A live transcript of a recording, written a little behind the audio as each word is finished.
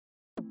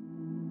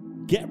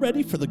Get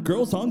ready for the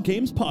Girls on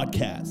Games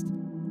podcast,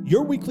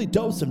 your weekly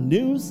dose of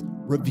news,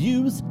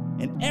 reviews,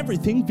 and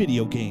everything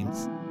video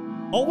games.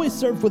 Always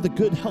served with a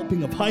good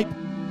helping of hype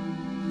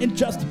and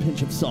just a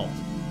pinch of salt.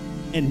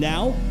 And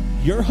now,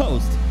 your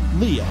host,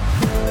 Leah.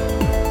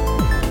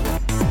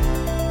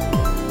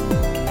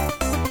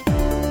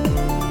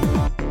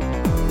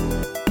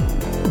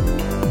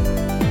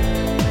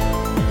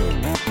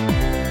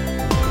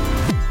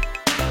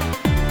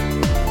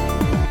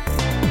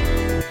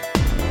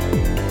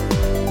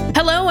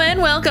 Hello and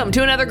welcome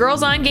to another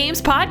Girls on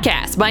Games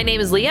podcast. My name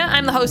is Leah.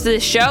 I'm the host of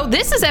this show.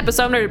 This is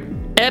episode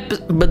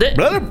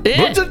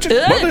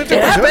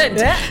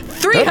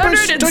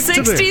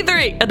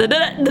 363.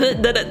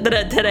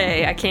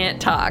 Today, I can't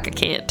talk.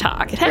 It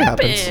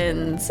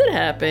happens.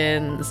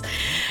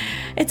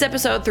 It's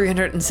episode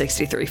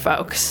 363,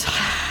 folks.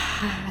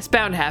 It's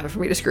bound to happen for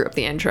me to screw up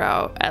the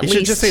intro at least. You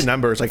should just say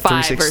numbers like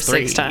 5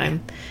 363. or 6 times.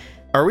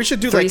 Or we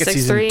should do like a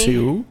season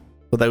 2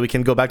 so that we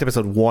can go back to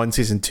episode 1,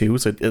 season 2,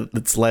 so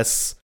it's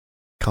less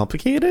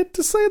complicated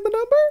to say the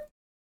number.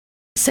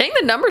 Saying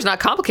the number's not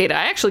complicated.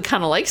 I actually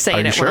kind of like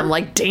saying it when I'm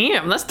like,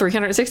 damn, that's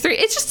 363.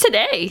 It's just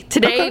today.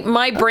 Okay.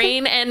 My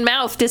brain and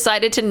mouth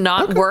decided to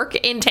not work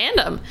in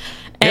tandem.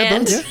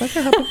 And that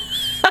can happen.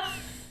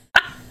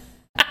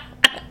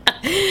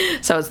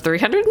 So it's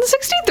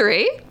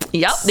 363.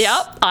 Yep.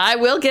 I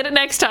will get it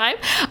next time.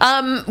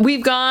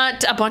 We've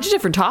got a bunch of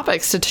different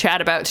topics to chat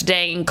about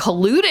today,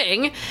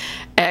 including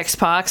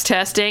Xbox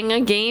testing a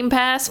Game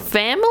Pass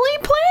family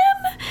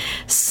plan,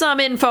 some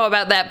info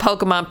about that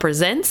Pokémon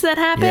Presents that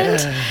happened,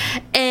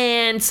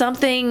 and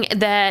something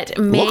that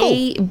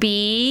may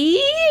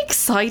be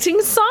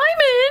exciting Simon.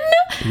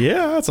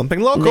 Yeah,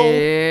 something local.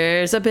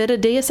 There's a bit of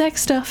Deus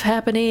Ex stuff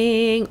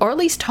happening, or at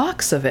least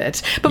talks of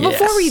it. But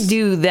before we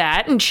do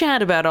that and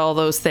chat about all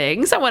those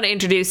things, I want to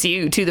introduce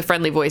you to the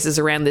friendly voices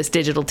around this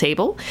digital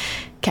table.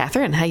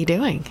 Catherine, how you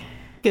doing?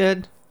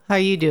 Good. How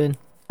you doing?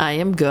 I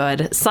am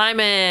good.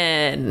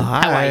 Simon.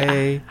 Hi. How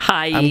are you?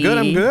 Hi. I'm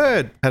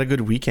good. Had a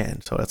good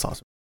weekend, so that's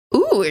awesome.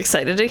 Ooh,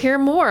 excited to hear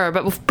more.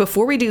 But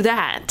before we do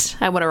that,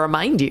 I want to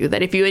remind you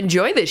that if you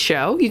enjoy this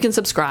show, you can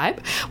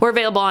subscribe. We're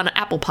available on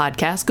Apple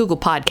Podcasts, Google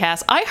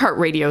Podcasts,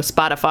 iHeartRadio,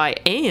 Spotify,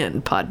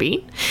 and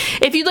Podbean.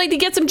 If you'd like to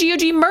get some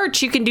GOG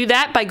merch, you can do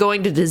that by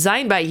going to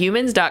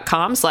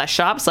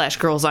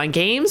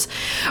designbyhumans.com/shop/girlsongames.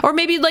 Or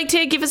maybe you'd like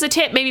to give us a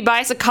tip, maybe buy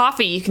us a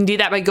coffee. You can do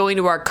that by going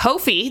to our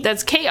Ko-fi.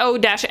 That's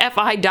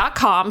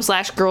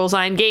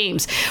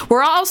ko-fi.com/girlsongames.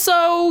 We're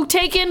also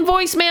taking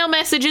voicemail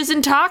messages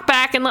and talk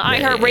back in the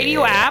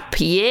iHeartRadio app.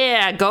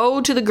 Yeah,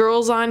 go to the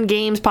Girls on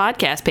Games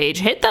podcast page,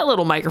 hit that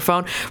little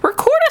microphone,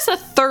 record us a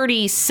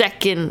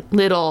 30-second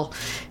little,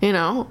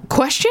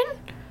 question,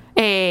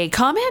 a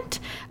comment,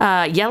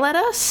 yell at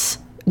us,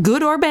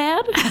 good or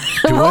bad.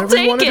 We'll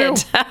take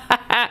it.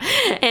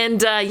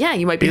 And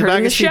you might be heard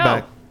in the show.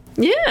 Feedback.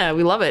 Yeah,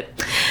 we love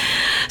it.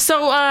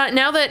 So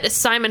now that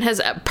Simon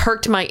has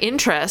perked my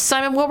interest,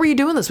 Simon, what were you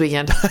doing this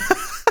weekend?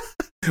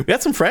 We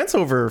had some friends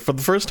over for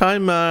the first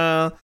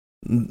time.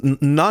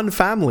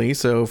 Non-family,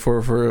 so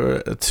for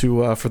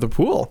the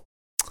pool.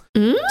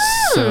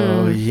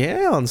 So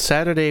yeah, on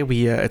Saturday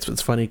we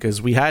it's funny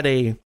because we had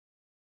a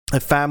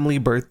family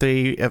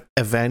birthday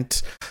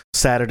event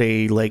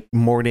Saturday, like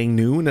morning,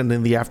 noon, and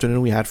in the afternoon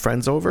we had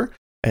friends over,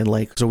 and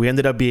so we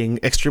ended up being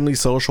extremely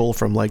social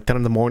from like 10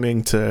 in the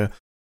morning to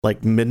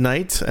like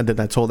midnight. And then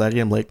I told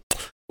Eddie, I'm like,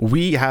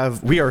 we are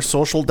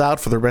socialed out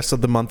for the rest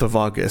of the month of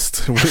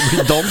August. We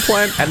don't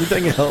plan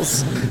anything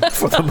else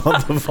for the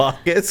month of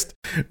August.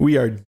 We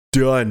are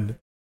done.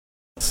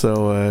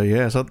 So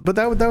but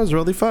that was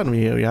really fun.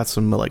 We had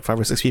some like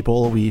 5 or 6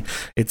 people.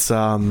 It's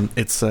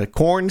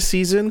corn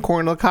season,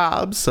 corn on the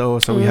cob. So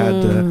we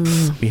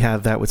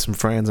had that with some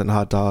friends and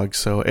hot dogs.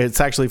 So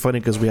it's actually funny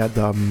because we had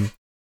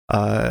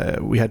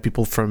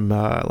people from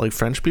like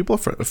French people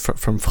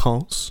from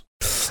France.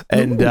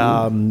 And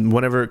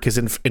whenever, because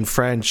in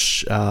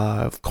French,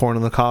 corn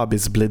on the cob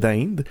is blé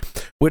d'Inde,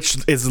 which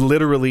is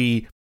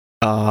literally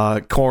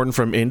corn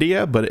from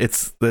India, but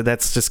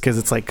that's just because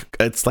it's like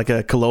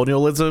a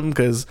colonialism.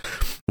 Because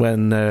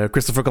when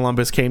Christopher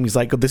Columbus came, he's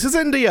like, oh, this is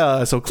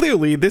India, so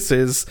clearly this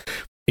is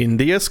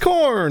India's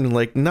corn.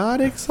 Like,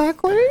 not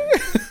exactly.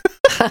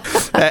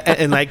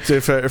 and like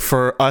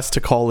for us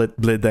to call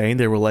it blé d'Inde,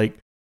 they were like,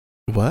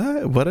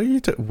 What are you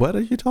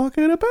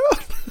talking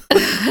about?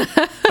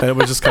 And it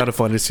was just kind of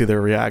fun to see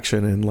their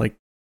reaction and like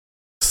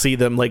see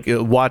them like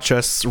watch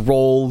us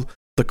roll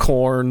the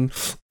corn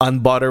on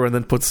butter and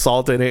then put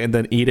salt in it and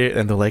then eat it,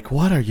 and they're like,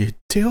 "What are you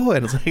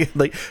doing?" It's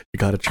like you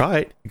got to try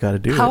it, you got to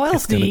do it. How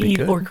else do you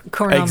eat corn on the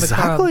cob?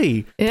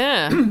 Exactly.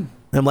 Yeah. I'm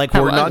like,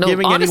 we're not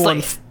giving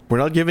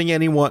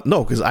anyone.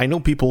 No, because I know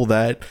people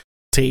that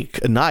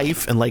take a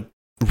knife and like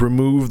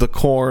remove the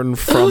corn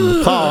from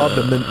the cob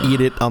and then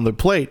eat it on their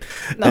plate.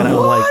 And I'm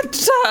like,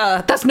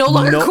 that's no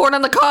longer corn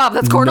on the cob.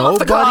 That's corn off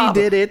the cob. Nobody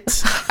did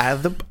it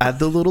at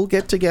the little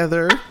get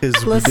together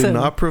because we do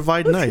not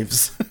provide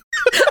knives.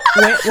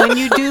 when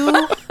you do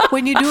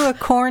a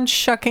corn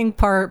shucking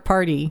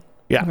party,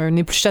 or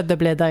ni pouchette de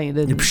blé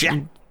d'Inde,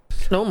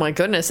 Oh my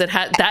goodness! It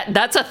had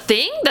that's a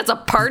thing. That's a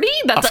party.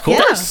 That's of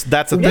course,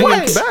 that's a thing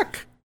in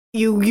Quebec.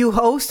 You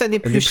host an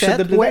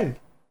épluchette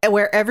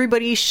where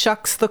everybody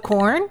shucks the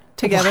corn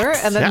together,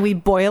 and then we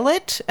boil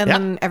it, and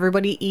then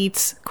everybody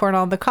eats corn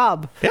on the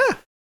cob. Yeah.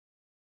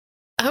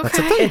 Okay. That's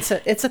a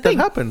thing. It's a thing.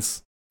 That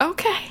happens.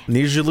 Okay. And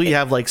usually you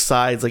have like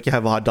sides, like you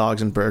have hot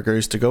dogs and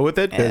burgers to go with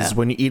it, because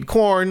when you eat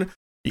corn,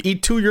 you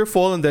eat 2, you're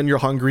full, and then you're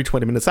hungry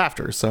 20 minutes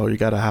after. So you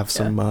got to have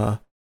some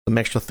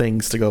extra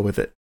things to go with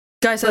it.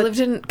 Guys, I lived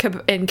in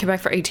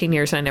Quebec for 18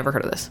 years and I never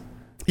heard of this.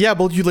 Yeah,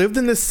 but you lived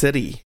in this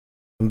city.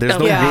 There's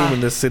no room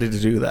in this city to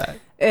do that.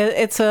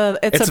 It's a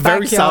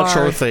very South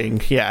Shore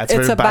thing. Yeah,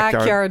 it's a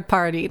backyard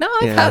party. No,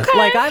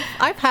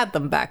 I've had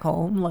them back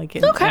home, like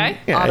in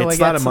Ottawa. It's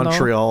not a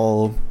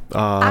Montreal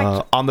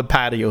on the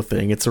patio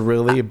thing. It's a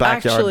really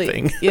backyard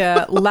thing.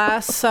 Yeah,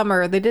 last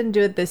summer they didn't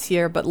do it this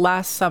year, but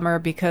last summer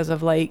because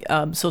of like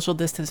social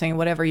distancing and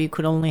whatever, you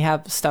could only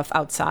have stuff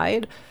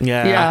outside.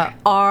 Yeah,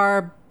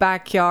 our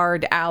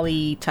backyard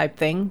alley type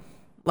thing,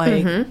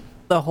 like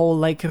the whole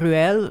like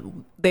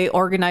ruelle. They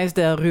organized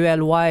a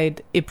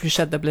ruelle-wide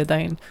épluchette de blé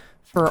d'Inde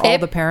for all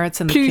the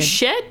parents and the kids.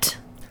 Épluchette?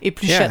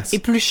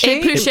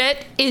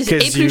 Épluchette.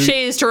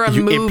 Épluchette is to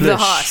remove the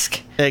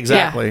husk.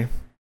 Exactly.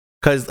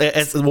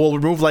 Because we'll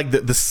remove like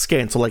the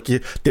skin. So like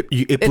you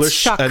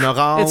épluche an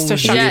orange,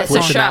 you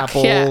épluche an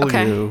apple. Yeah,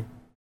 okay.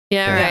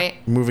 Right.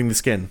 Removing the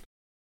skin.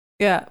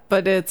 Yeah,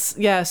 but it's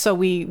so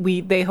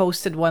they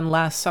hosted one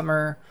last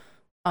summer.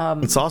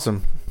 It's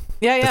awesome.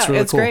 Yeah, really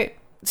it's cool. great.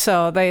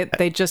 So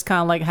they just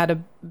kind of like had a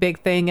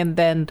big thing, and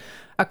then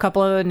a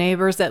couple of the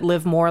neighbors that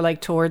live more like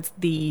towards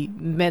the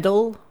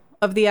middle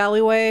of the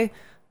alleyway,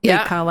 they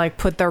kind of like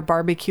put their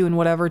barbecue and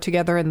whatever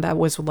together, and that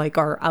was like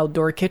our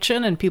outdoor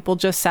kitchen, and people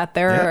just sat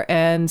there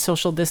and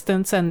social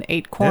distance and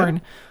ate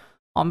corn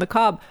on the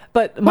cob.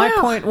 But my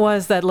point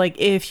was that like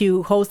if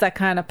you host that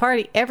kind of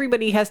party,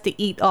 everybody has to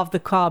eat off the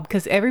cob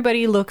because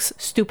everybody looks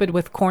stupid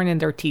with corn in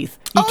their teeth.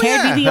 You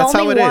can't be the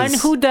only one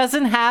who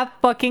doesn't have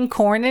fucking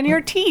corn in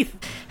your teeth.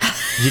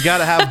 You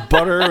gotta have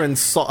butter and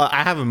salt.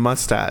 I have a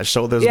mustache,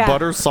 so there's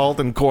butter, salt,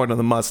 and corn on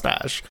the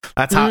mustache.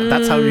 That's how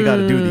you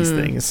gotta do these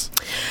things.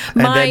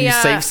 And then you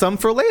save some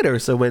for later.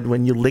 So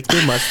when you lick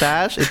your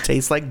mustache, it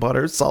tastes like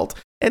butter, salt,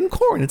 and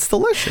corn. It's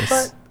delicious.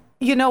 But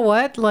you know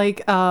what?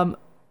 Like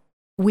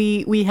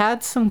we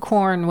had some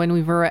corn when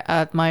we were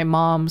at my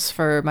mom's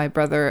for my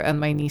brother and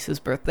my niece's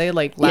birthday,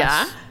 like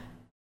last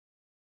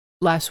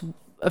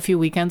a few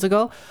weekends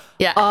ago.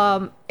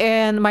 Yeah.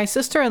 And my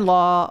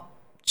sister-in-law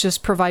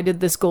just provided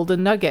this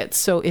golden nugget.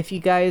 So if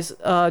you guys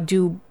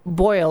do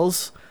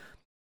boils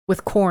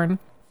with corn,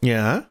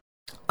 you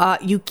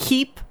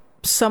keep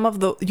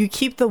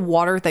the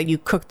water that you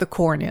cook the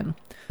corn in.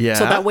 Yeah.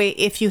 So that way,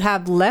 if you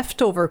have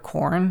leftover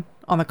corn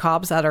on the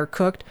cobs that are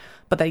cooked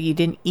but that you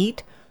didn't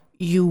eat,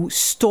 you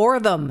store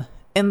them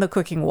in the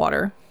cooking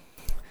water.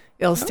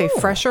 It'll stay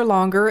fresher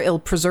longer. It'll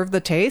preserve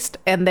the taste,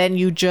 and then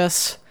you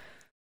just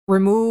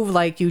remove,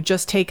 like you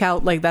just take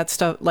out like that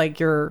stuff, like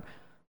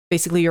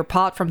basically your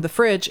pot from the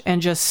fridge,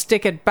 and just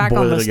stick it back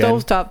on the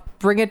stovetop,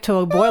 bring it to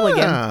a boil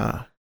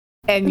again,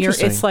 and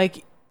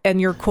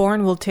your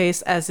corn will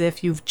taste as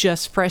if you've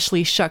just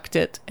freshly shucked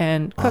it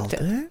and cooked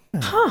it.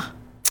 Huh.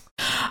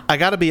 I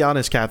gotta be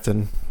honest,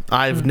 Captain.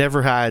 I've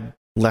never had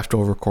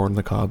leftover corn on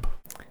the cob.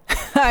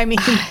 I mean,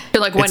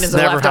 you're like, when is it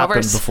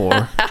leftovers?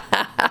 Happened before.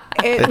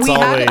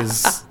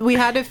 We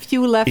had a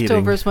few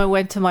leftovers when I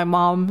went to my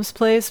mom's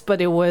place,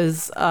 but it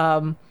was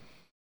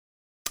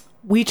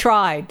we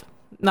tried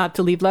not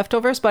to leave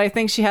leftovers, but I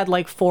think she had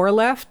like 4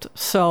 left.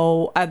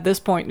 So at this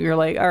point, you're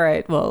like, all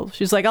right, well,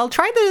 she's like, I'll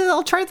try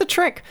the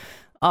trick.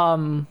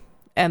 And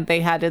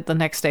they had it the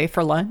next day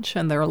for lunch,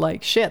 and they were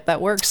like, shit, that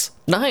works.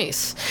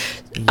 Nice.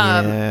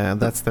 Yeah,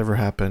 that's never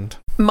happened.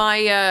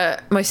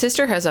 My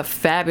sister has a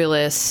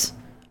fabulous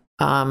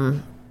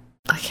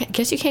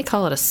guess you can't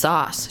call it a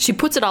sauce. She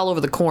puts it all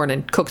over the corn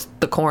and cooks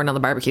the corn on the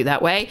barbecue.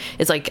 That way,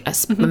 it's like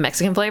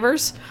Mexican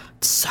flavors.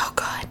 It's so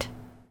good.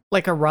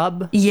 Like a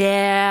rub?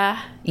 Yeah.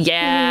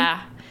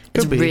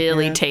 It's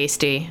really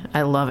tasty.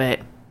 I love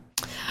it.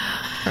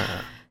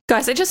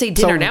 Guys, I just ate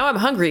dinner. Now I'm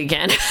hungry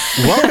again.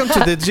 Welcome to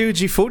the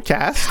GoG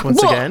Foodcast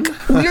once again.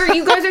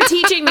 You guys are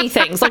teaching me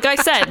things. Like I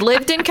said,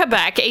 lived in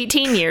Quebec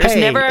 18 years.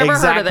 Never ever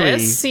heard of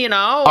this, you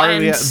know.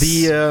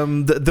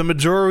 The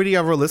majority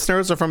of our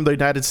listeners are from the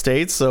United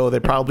States, so they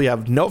probably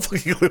have no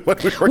fucking clue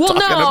what we were talking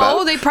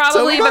about. They probably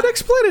so we gotta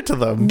explain it to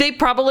them. They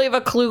probably have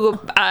a clue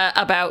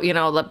about, you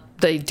know,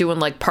 they doing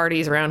like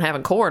parties around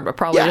having corn, but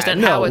probably just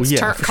how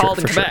it's called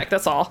in Quebec.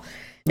 That's all.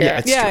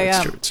 Yeah,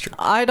 it's true.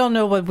 I don't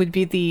know what would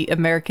be the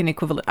American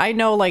equivalent. I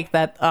know like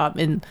that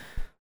in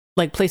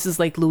like places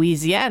like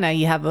Louisiana,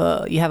 you have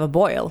a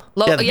boil.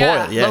 Low country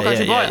boil.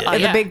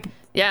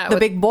 The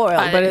big boil,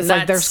 but it's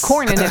like there's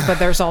corn in it, but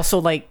there's also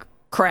like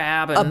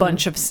crab and a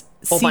bunch of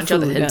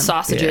seafood and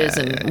sausages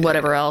and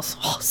whatever else.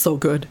 Oh, so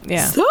good.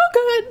 Yeah. So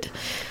good.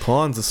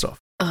 Tons of stuff.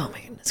 Oh my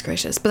goodness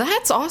gracious. But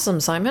that's awesome,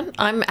 Simon.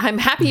 I'm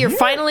happy you're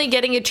finally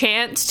getting a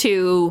chance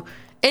to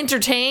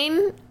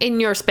entertain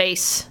in your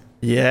space.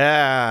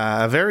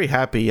 Yeah, very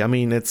happy. I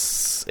mean,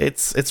 it's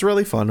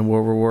really fun.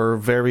 We're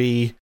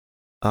very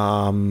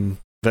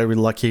very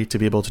lucky to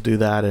be able to do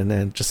that, and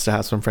then just to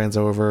have some friends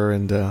over,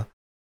 and you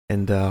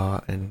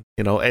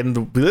know,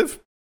 and we live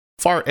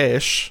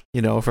far-ish,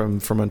 you know,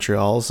 from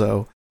Montreal,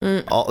 so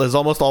there's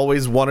almost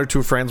always one or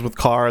two friends with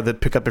car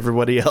that pick up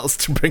everybody else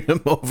to bring them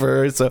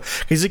over. So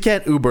because you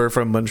can't Uber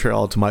from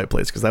Montreal to my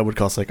place because that would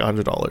cost like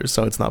 $100,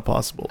 so it's not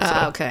possible.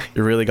 So okay.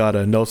 You really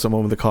gotta know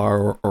someone with a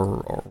car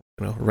or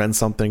you know, rent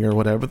something or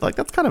whatever. But like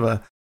that's kind of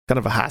a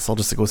hassle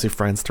just to go see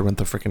friends to rent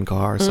the freaking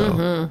car.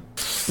 So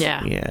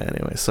yeah.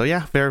 Anyway, so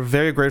yeah, very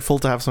very grateful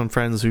to have some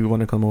friends who want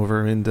to come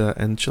over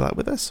and chill out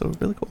with us. So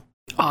really cool.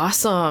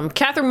 Awesome,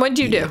 Catherine. What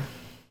did you do?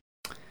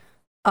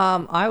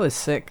 I was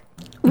sick.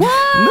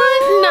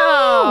 What?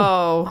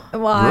 No.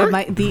 Well,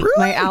 my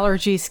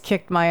allergies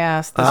kicked my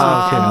ass this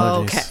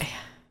week. Okay.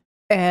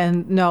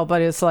 And no,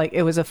 but it's like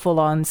it was a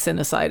full-on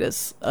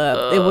sinusitis.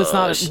 It was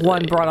not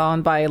one brought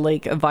on by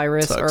like a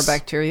virus or a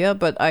bacteria,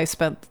 but I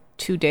spent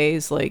 2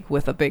 days like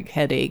with a big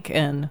headache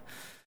and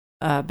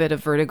a bit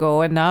of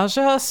vertigo and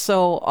nausea.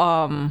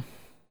 So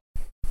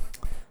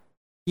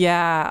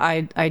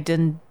yeah, I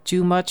didn't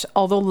do much.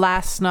 Although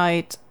last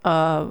night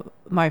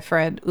my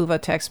friend Uva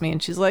texted me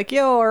and she's like,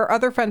 yo, our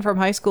other friend from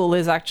high school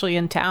is actually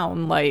in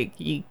town. Like,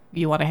 you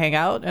want to hang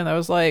out? And I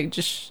was like,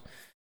 just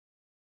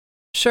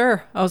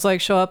sure. I was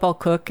like, show up, I'll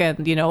cook.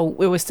 And, you know,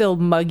 it was still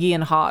muggy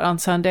and hot on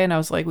Sunday. And I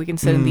was like, we can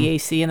sit in the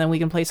AC and then we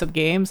can play some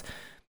games.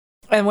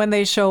 And when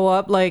they show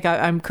up, like,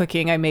 I'm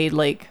cooking. I made,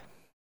 like,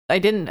 I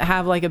didn't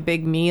have, like, a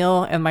big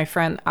meal. And my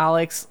friend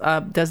Alex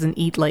doesn't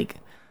eat, like,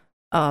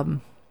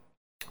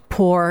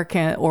 pork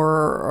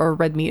or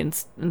red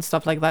meat and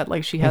stuff like that.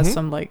 Like, she has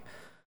some, like,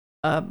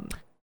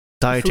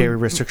 dietary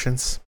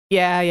restrictions.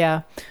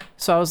 Yeah.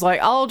 So I was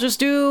like, I'll just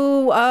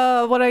do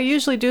what I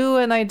usually do,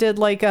 and I did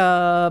like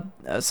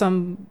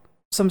some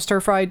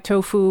stir-fried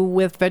tofu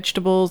with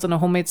vegetables and a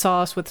homemade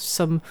sauce with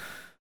some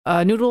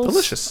noodles.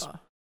 Delicious.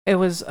 It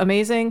was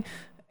amazing.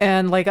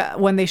 And like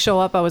when they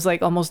show up, I was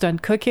like almost done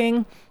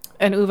cooking,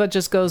 and Uva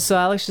just goes, so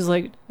Alex, she's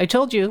like, I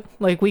told you,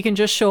 like we can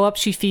just show up,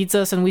 she feeds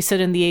us, and we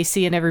sit in the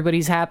AC and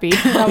everybody's happy.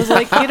 And I was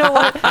like, you know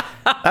what?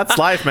 That's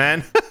life,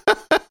 man.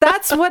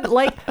 That's what,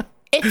 like,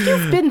 if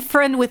you've been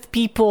friend with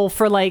people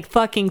for like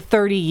fucking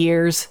 30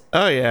 years.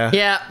 Oh yeah.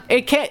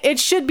 It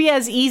should be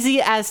as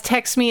easy as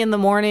text me in the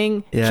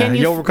morning. Yeah. Can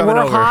you we're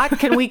over. hot?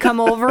 Can we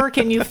come over?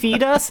 Can you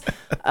feed us?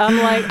 I'm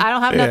like, I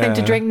don't have nothing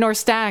to drink nor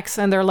snacks.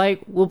 And they're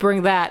like, we'll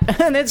bring that.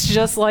 And it's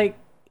just like,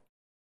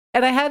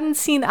 and I hadn't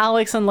seen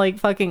Alex in like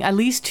fucking at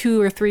least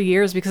 2 or 3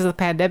 years because of the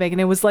pandemic. And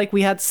it was like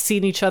we had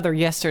seen each other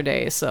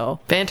yesterday.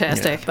 So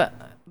fantastic. But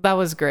that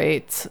was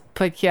great.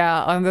 But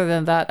yeah, other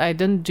than that, I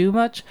didn't do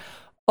much.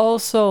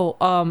 Also,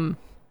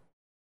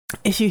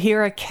 if you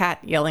hear a cat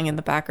yelling in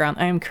the background,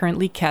 I am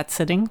currently cat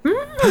sitting.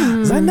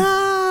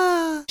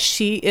 Zana!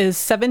 She is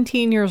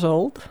 17 years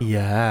old.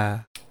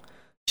 Yeah.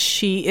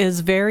 She is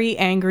very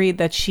angry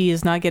that she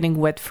is not getting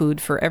wet food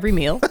for every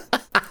meal.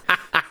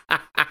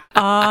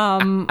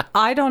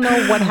 I don't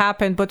know what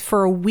happened, but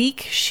for a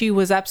week she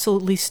was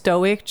absolutely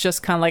stoic,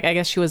 just kind of like, I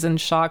guess she was in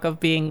shock of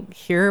being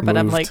here, but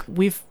I'm like,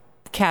 we've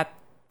cat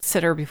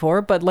sitter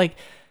before, but like,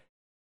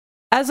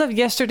 as of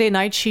yesterday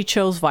night, she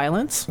chose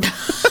violence. And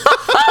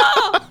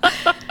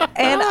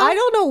I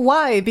don't know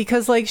why,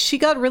 because like she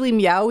got really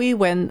meowy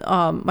when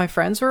my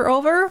friends were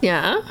over.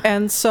 Yeah.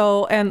 And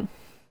so, and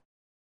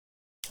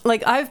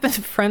like I've been a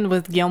friend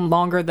with Guillaume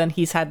longer than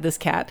he's had this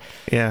cat.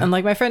 Yeah. And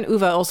like my friend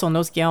Uva also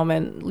knows Guillaume,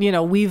 and you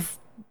know,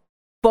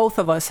 both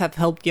of us have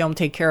helped Guillaume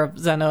take care of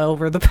Zena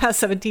over the past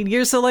 17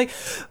 years. So like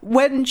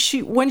when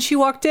she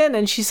walked in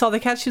and she saw the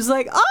cat, she was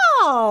like,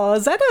 oh,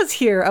 Zena's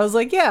here. I was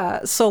like,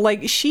 yeah. So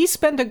like she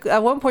spent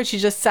at one point, she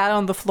just sat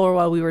on the floor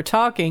while we were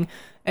talking,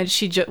 and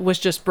she was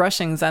just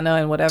brushing Zena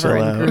and whatever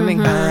and grooming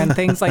her and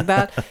things like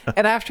that.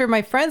 And after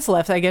my friends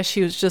left, I guess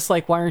she was just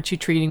like, why aren't you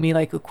treating me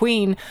like a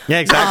queen? Yeah,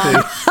 exactly.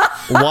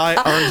 Why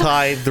aren't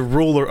I the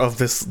ruler of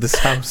this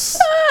house?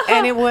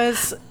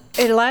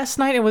 And last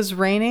night it was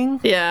raining.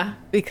 Yeah.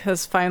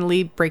 Because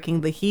finally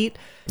breaking the heat.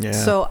 Yeah.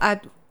 So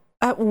at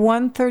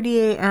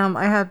 1:30 a.m.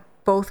 I had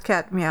both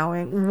cat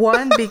meowing.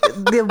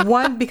 The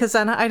one because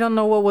I don't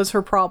know what was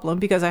her problem,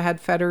 because I had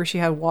fed her, she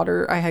had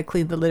water, I had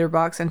cleaned the litter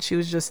box, and she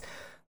was just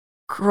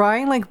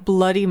crying like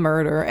bloody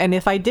murder. And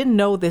if I didn't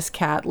know this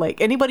cat,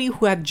 like anybody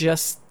who had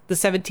just the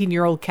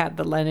 17-year-old cat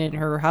that landed in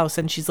her house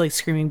and she's like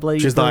screaming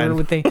bloody murder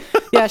would think,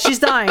 yeah, she's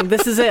dying.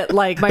 This is it.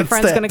 Like my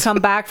friend's going to come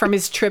back from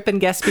his trip in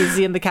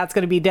Gaspésie and the cat's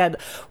going to be dead.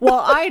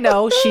 Well, I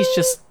know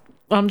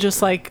I'm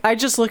just like, I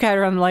just look at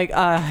her. I'm like,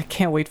 I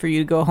can't wait for you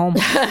to go home.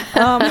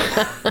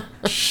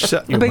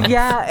 Shut your But mouth.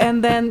 yeah,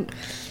 and then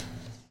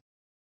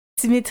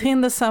Dimitri in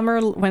the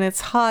summer when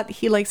it's hot,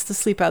 he likes to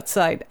sleep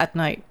outside at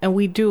night, and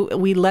we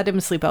let him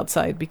sleep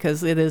outside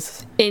because it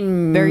is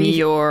in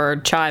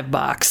your chive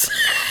box.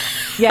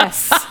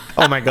 Yes.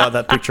 Oh my god,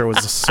 that picture was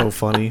just so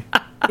funny.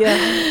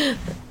 Yeah.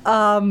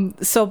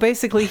 So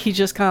basically he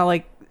just kind of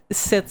like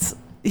sits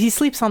he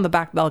sleeps on the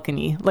back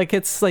balcony. Like,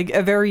 it's like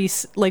a very,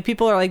 like,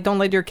 people are like, don't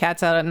let your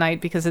cats out at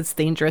night because it's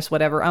dangerous,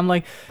 whatever. I'm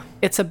like,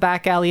 it's a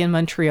back alley in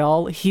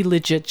Montreal. He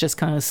legit just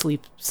kind of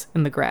sleeps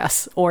in the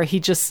grass, or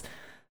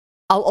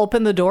I'll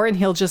open the door and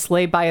he'll just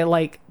lay by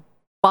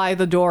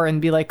the door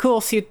and be like,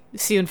 cool, see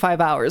you in 5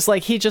 hours.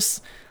 Like, he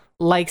just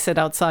likes it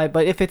outside.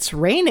 But if it's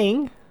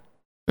raining,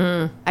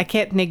 I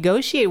can't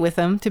negotiate with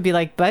him to be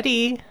like,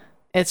 buddy,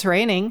 it's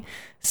raining.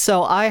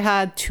 So I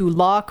had to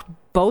lock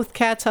both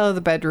cats out of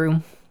the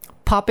bedroom,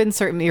 pop in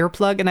certain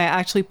earplug, and I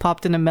actually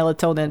popped in a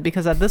melatonin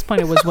because at this point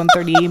it was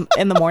 1:30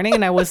 in the morning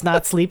and I was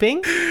not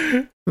sleeping.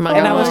 I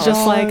was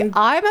just like,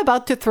 I'm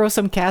about to throw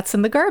some cats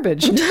in the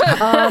garbage.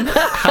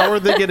 How are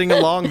they getting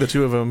along, the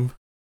two of them?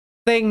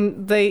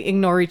 They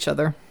ignore each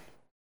other.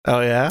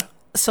 Oh, yeah?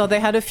 So they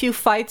had a few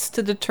fights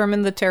to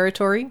determine the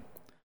territory.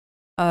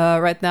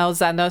 Right now,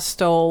 Zana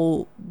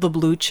stole the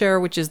blue chair,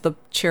 which is the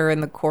chair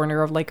in the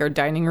corner of like our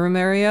dining room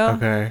area.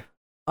 Okay.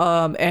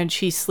 And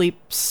she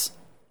sleeps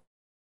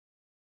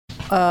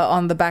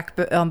on the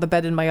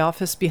bed in my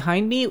office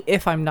behind me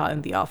if I'm not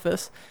in the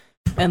office.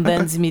 And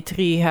then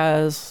Dimitri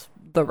has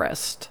the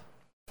rest.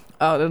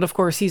 And of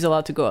course, he's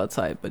allowed to go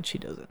outside, but she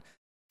doesn't.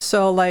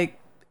 So like,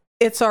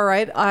 it's all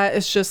right.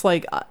 It's just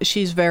like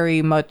she's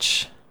very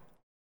much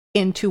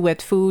into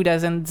wet food,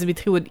 as in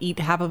Dimitri would eat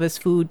half of his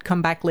food,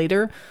 come back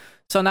later.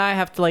 So now I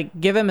have to like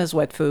give him his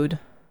wet food,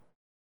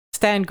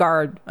 stand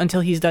guard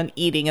until he's done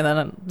eating, and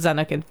then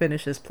Zana can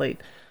finish his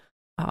plate.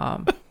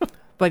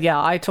 But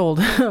yeah, I told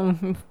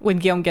him when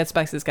Guillaume gets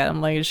back his cat,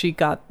 I'm like, she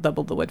got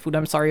double the wet food.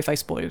 I'm sorry if I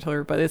spoiled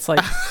her, but it's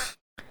like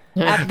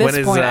at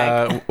this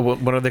point.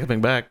 When are they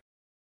coming back?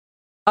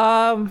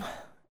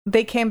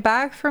 They came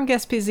back from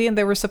Gaspésie and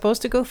they were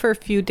supposed to go for a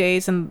few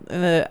days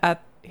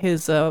at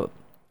his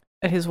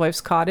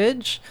wife's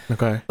cottage.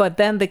 Okay. But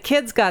then the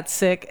kids got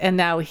sick and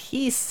now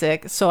he's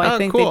sick. So I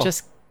think they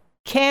just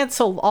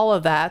canceled all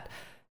of that.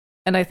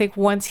 And I think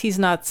once he's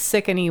not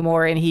sick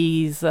anymore and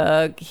he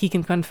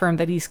can confirm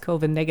that he's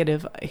COVID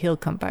negative, he'll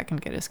come back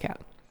and get his cat.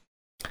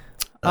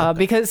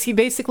 Because he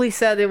basically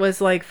said it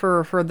was like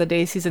for the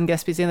days he's in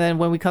Gaspésie, and then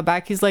when we come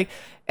back, he's like,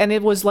 and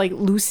it was like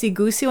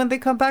loosey-goosey when they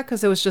come back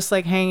because it was just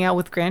like hanging out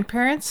with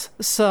grandparents.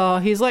 So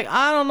he's like,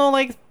 I don't know,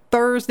 like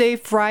Thursday,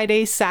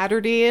 Friday,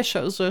 Saturday-ish.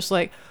 I was just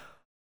like,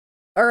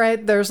 all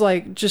right, there's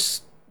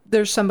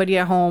somebody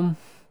at home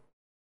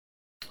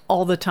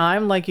all the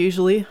time, like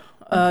usually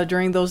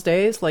during those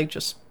days. Like,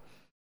 just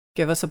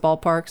give us a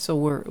ballpark so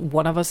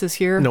one of us is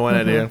here. No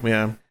idea,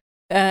 yeah.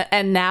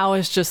 And now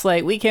it's just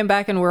like, we came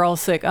back and we're all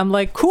sick. I'm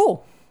like,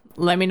 cool.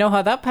 Let me know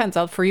how that pans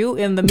out for you.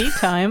 In the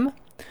meantime,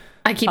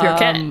 I keep your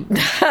cat.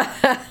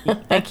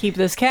 I keep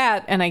this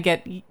cat and I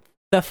get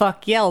the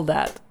fuck yelled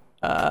at.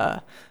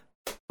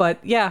 But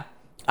yeah,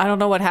 I don't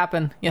know what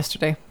happened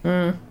yesterday.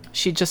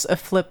 She just a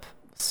flip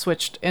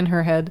switched in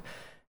her head.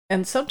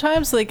 And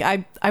sometimes like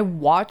I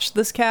watch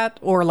this cat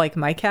or like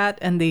my cat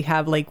and they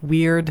have like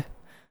weird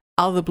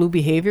out of the blue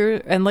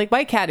behavior. And like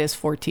my cat is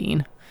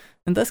 14.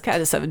 And this cat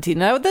is 17.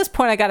 Now at this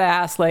point, I gotta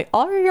ask, like,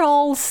 are you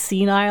all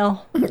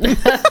senile?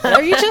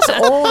 Are you just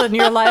old and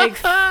you're like,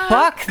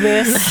 fuck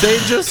this? They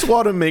just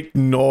want to make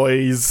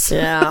noise.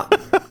 Yeah.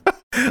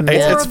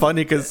 It's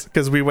funny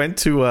because we went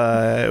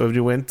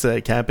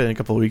camping a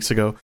couple of weeks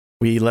ago.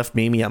 We left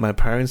Mimi at my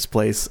parents'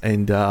 place,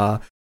 and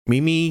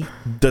Mimi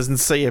doesn't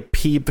say a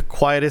peep. The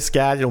quietest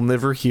cat you'll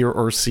never hear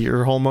or see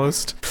her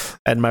almost.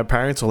 And my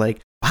parents were like,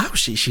 "Wow,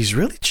 she's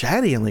really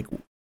chatty." I'm like,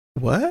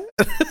 what?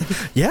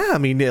 Yeah, I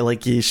mean,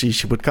 like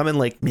she would come and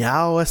like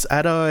meow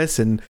at us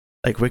and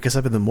like wake us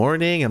up in the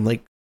morning. I'm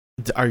like,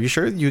 are you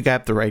sure you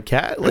got the right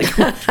cat? Like,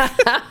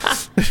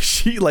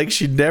 she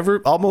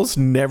almost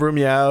never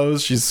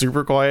meows. She's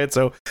super quiet.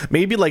 So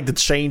maybe like the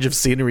change of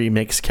scenery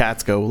makes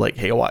cats go like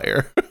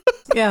haywire.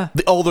 Yeah,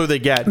 the older they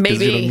get,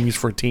 maybe Mimi's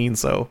 14.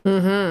 So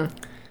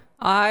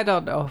I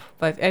don't know,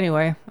 but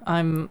anyway,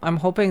 I'm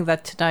hoping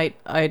that tonight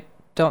I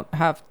don't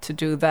have to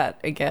do that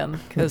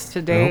again, because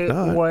today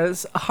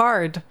was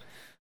hard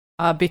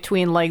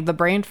between like the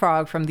brain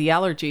fog from the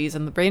allergies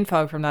and the brain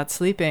fog from not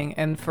sleeping,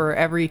 and for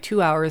every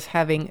 2 hours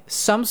having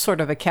some sort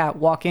of a cat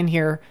walk in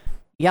here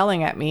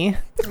yelling at me,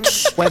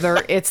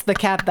 whether it's the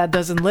cat that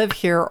doesn't live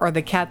here or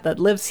the cat that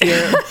lives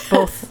here,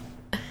 both.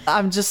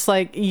 I'm just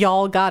like,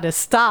 y'all gotta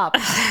stop.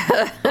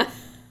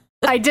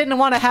 I didn't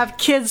want to have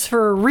kids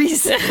for a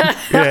reason.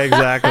 Yeah,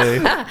 exactly.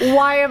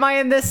 Why am I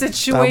in this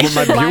situation?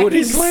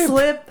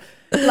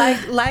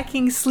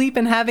 Lacking sleep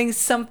and having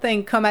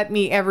something come at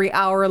me every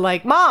hour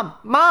like, mom.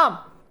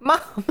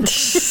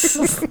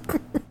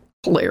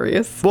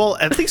 Hilarious. Well,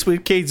 at least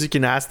with kids you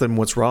can ask them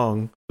what's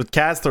wrong. With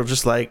cats, they're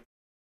just like,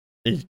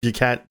 you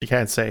can't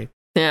say.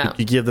 Yeah.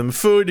 You give them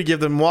food, you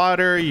give them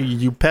water,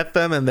 you pet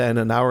them, and then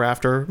an hour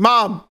after,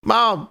 mom.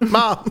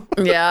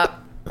 Yeah.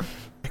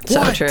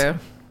 So true.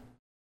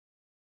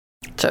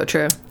 So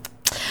true.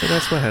 So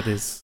that's what it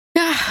is.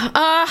 Yeah,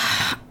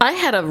 I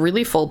had a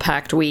really full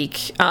packed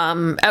week.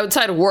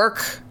 Outside of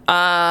work,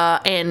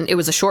 And it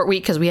was a short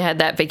week because we had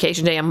that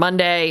vacation day on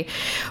Monday.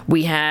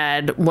 We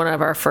had one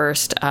of our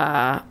first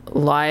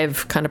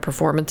live kind of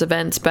performance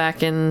events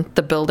back in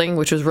the building,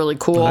 which was really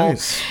cool.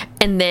 Nice.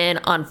 And then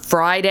on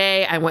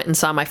Friday, I went and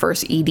saw my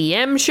first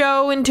EDM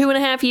show in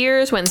 2.5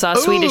 years. Went and saw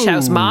Swedish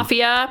House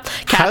Mafia.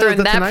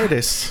 Catherine,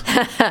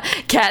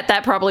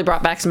 that probably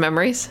brought back some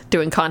memories,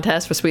 doing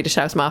contests for Swedish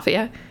House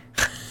Mafia.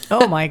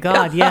 Oh my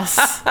God,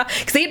 yes.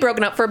 Because they had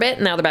broken up for a bit,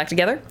 and now they're back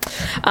together.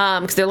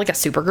 Because they're like a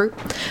super group.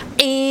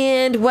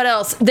 And what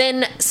else?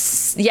 Then,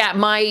 yeah,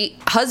 my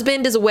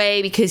husband is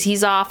away because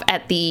he's off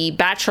at the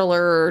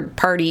bachelor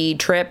party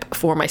trip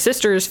for my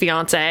sister's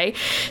fiance.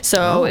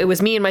 So it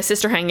was me and my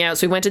sister hanging out.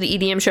 So we went to the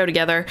EDM show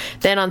together.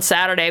 Then on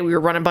Saturday, we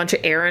were running a bunch of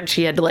errands.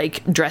 She had to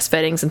like dress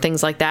fittings and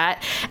things like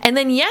that. And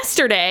then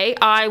yesterday,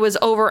 I was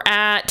over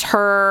at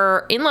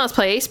her in-laws'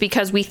 place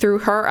because we threw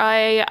her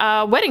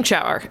a wedding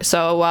shower.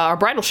 So a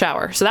bridal shower.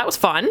 So that was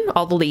fun.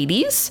 All the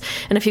ladies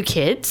and a few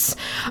kids.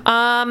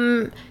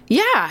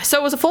 Yeah, so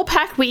it was a full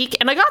packed week,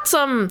 and I got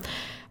some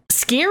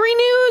scary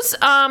news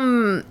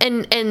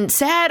and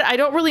sad. I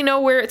don't really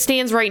know where it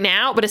stands right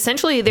now, but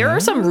essentially there are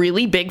some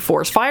really big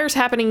forest fires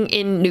happening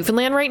in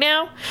Newfoundland right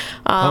now.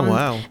 Oh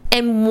wow.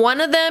 And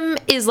one of them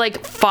is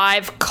like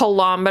 5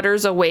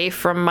 kilometers away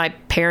from my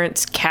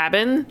parents'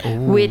 cabin.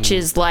 Ooh. Which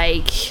is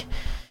like,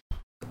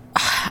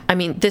 I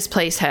mean, this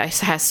place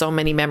has so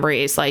many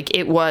memories. Like,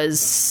 it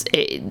was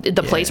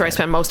the place where I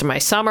spent most of my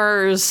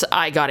summers.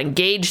 I got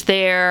engaged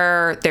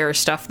there. There's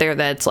stuff there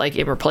that's like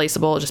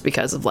irreplaceable just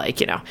because of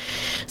like, you know,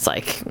 it's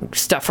like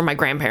stuff from my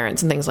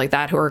grandparents and things like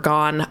that who are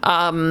gone.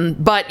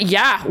 But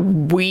yeah,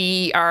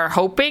 we are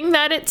hoping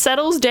that it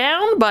settles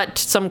down, but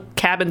some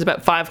cabins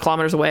about 5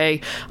 kilometers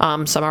away,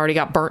 some already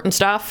got burnt and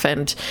stuff.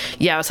 And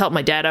yeah, I was helping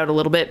my dad out a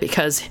little bit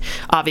because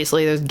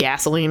obviously there's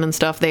gasoline and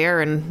stuff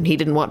there, and he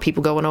didn't want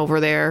people going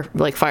over there,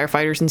 like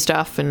firefighters and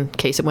stuff, in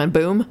case it went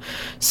boom.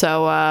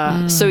 So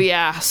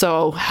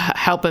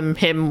helping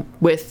him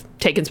with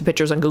taking some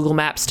pictures on Google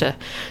Maps to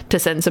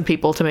send some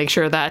people to make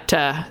sure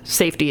that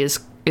safety is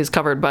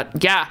covered.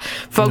 But yeah,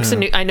 folks,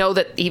 I know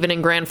that even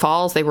in Grand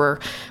Falls, they were,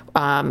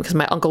 because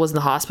my uncle was in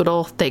the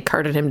hospital, they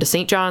carted him to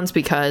St. John's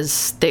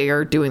because they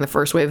are doing the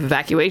first wave of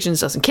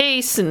evacuations just in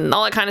case and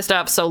all that kind of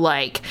stuff. So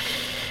like,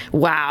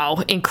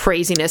 wow, and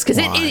craziness. Because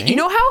you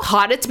know how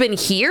hot it's been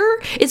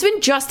here? It's been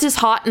just as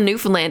hot in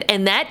Newfoundland,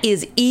 and that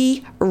is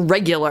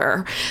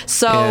irregular.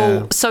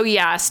 So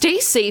yeah, stay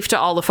safe to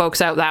all the folks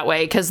out that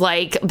way, because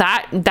like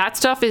that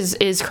stuff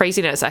is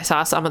craziness. I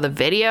saw some of the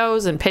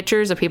videos and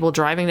pictures of people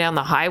driving down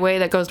the highway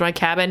that goes to my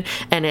cabin,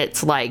 and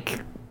it's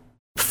like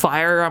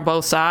fire on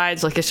both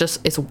sides. Like,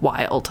 it's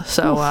wild.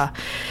 So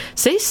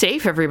stay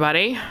safe,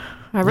 everybody.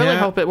 I really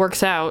hope it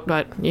works out,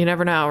 but you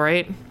never know,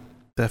 right?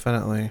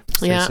 Definitely.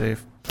 Stay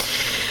safe.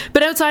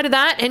 But outside of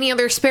that, any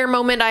other spare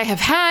moment I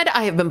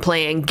have been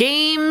playing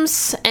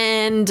games,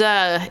 and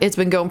it's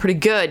been going pretty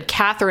good.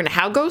 Catherine,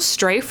 how goes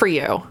Stray for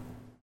you?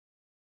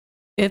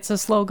 It's a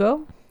slow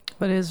go,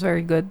 but it is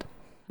very good.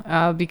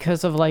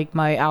 Because of like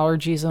my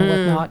allergies and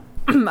whatnot,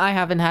 I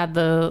haven't had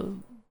the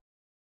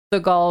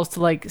galls to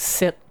like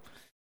sit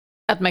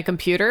at my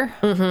computer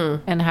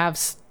and have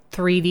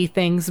 3D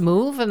things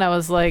move, and I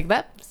was like,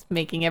 that's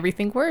making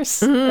everything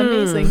worse.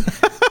 Amazing.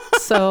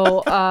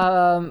 So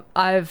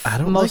I've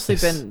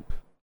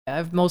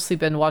mostly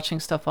been watching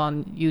stuff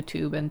on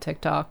YouTube and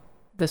TikTok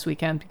this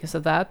weekend because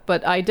of that.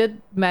 But I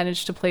did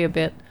manage to play a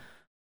bit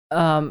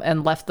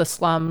and left the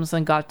slums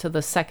and got to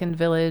the second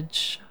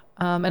village.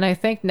 And I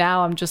think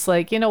now I'm just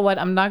like, you know what?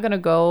 I'm not gonna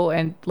go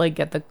and like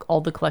get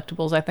all the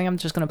collectibles. I think I'm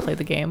just gonna play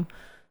the game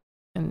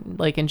and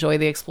like enjoy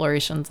the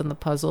explorations and the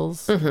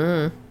puzzles.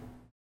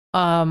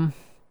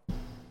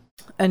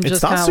 And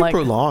it's just not super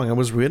like, long. I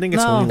was reading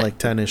it's only like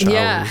 10-ish hours.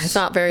 Yeah, it's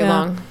not very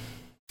long.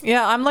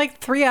 Yeah, I'm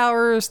like 4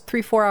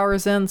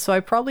 hours in, so I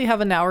probably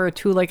have an hour or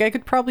two. Like, I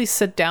could probably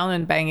sit down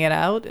and bang it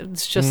out.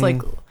 It's just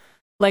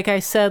like I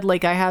said,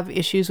 like I have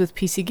issues with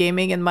PC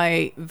gaming and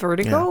my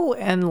vertigo,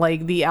 and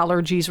like the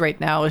allergies right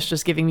now is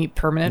just giving me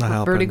permanent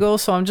vertigo.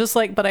 So I'm just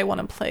like, but I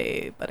want to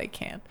play, but I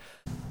can't.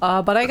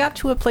 But I got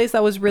to a place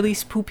that was really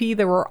spoopy.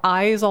 There were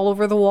eyes all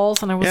over the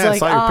walls, and I was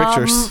like, I saw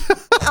your pictures.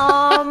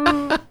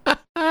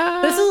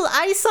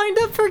 I signed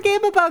up for a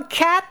game about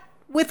cat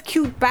with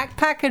cute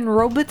backpack and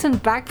robots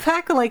and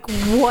backpack. Like,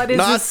 what is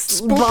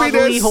this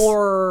bodily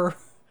horror?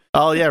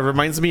 Oh yeah, it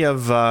reminds me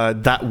of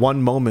that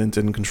one moment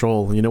in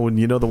Control. You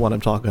know the one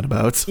I'm talking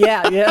about.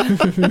 Yeah,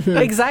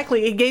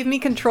 exactly. It gave me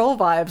Control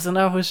vibes, and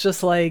I was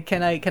just like,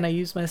 can I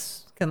use my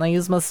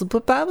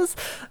superpowers?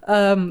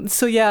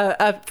 So yeah,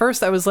 at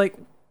first I was like,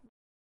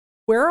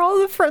 where are all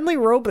the friendly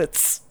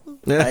robots?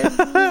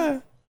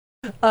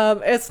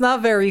 It's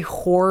not very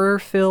horror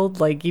filled.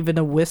 Like, even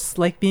a wisp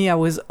like me, I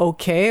was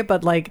okay,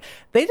 but like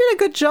they did a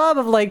good job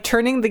of like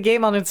turning the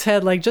game on its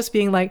head, like just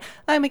being like,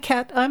 I'm a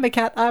cat.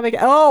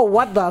 Oh,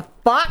 what the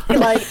fuck?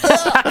 Like,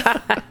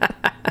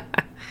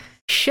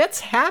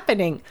 shit's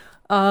happening.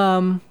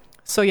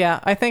 So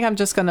yeah, I think I'm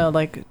just gonna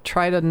like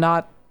try to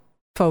not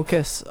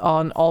focus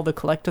on all the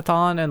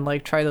collectathon and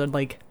like try to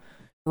like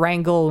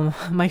wrangle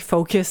my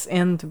focus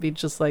in to be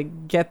just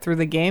like get through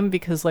the game,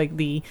 because like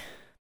the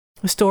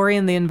story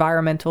and the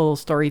environmental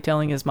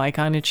storytelling is my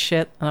kind of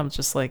shit, and I'm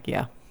just like,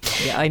 yeah,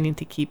 I need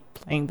to keep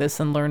playing this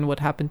and learn what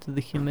happened to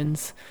the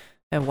humans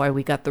and why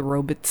we got the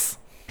robots.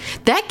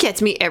 That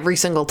gets me every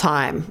single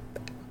time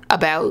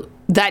about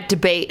that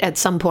debate at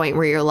some point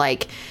where you're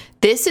like,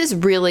 this is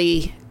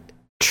really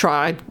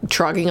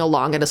trogging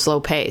along at a slow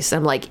pace.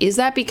 I'm like, is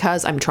that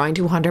because I'm trying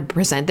to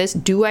 100% this?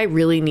 Do I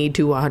really need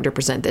to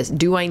 100% this?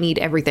 Do I need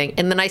everything?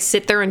 And then I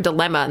sit there in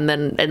dilemma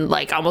and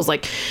like almost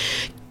like,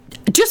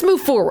 just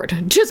move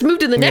forward. Just move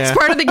to the next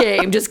part of the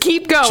game. Just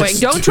keep going.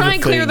 Don't try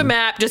and clear the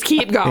map. Just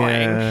keep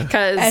going,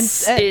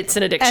 because it's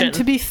an addiction.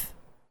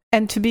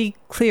 And to be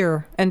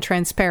clear and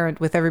transparent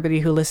with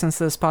everybody who listens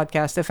to this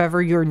podcast, if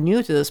ever you're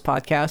new to this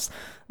podcast,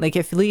 like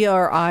if Leah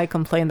or I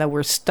complain that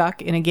we're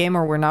stuck in a game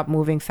or we're not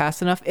moving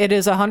fast enough, it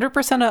is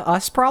 100% a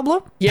us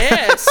problem.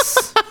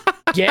 Yes.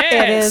 Yes.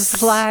 It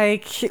is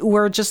like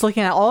we're just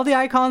looking at all the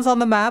icons on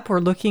the map.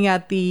 We're looking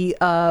at the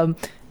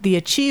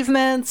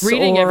achievements,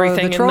 reading or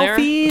everything the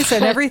trophies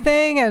and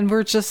everything, and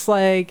we're just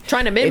like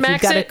trying to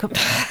min-max it.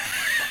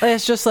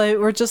 It's just like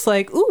we're just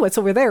like, ooh, what's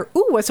over there?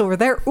 Ooh, what's over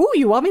there? Ooh,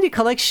 you want me to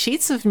collect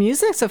sheets of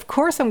music? So of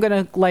course I'm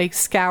gonna like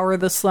scour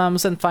the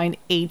slums and find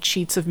 8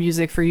 sheets of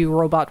music for you,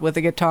 robot with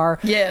a guitar.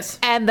 Yes.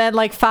 And then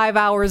like 5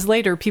 hours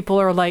later, people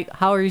are like,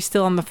 how are you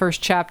still on the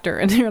first chapter?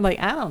 And you're like,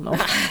 I don't know.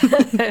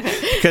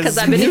 Because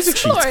I've been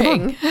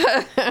exploring.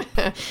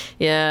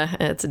 Yeah,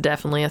 it's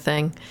definitely a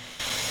thing.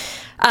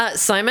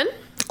 Simon,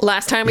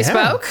 last time we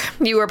spoke,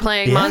 you were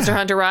playing Monster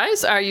Hunter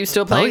Rise. Are you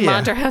still playing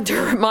Monster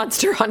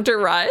Hunter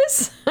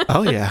Rise?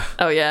 Oh yeah.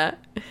 Oh yeah.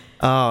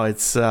 Oh,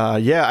 it's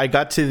I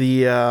got to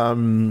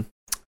the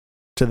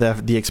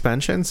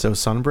expansion, so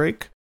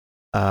Sunbreak.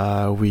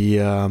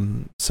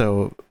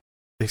 So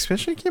the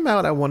expansion came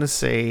out, I want to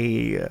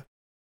say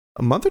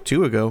a month or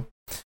 2 ago,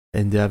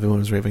 and everyone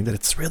was raving that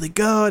it's really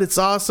good, it's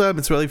awesome,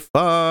 it's really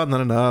fun,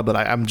 but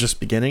I'm just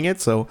beginning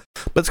it, but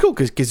it's cool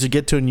because you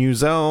get to a new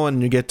zone,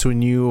 and you get to a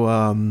new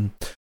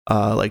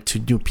to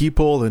new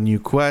people and new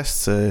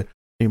quests,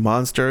 new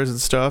monsters and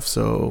stuff.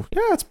 So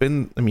yeah,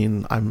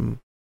 I'm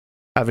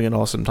having an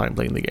awesome time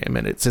playing the game,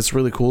 and it's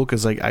really cool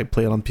because like I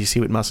play it on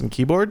PC with mouse and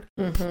keyboard,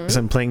 because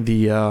I'm playing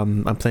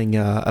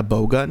a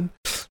bow gun,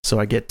 so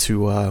I get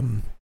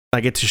to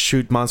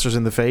shoot monsters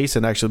in the face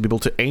and actually be able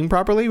to aim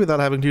properly without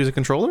having to use a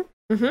controller.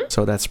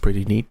 So that's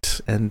pretty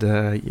neat, and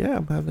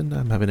I'm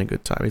having a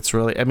good time. It's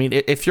really,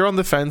 if you're on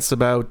the fence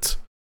about,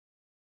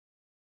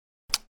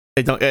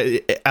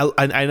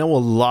 I know a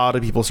lot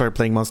of people started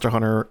playing Monster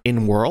Hunter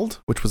in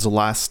World, which was the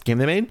last game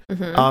they made.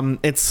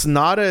 It's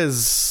not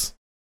as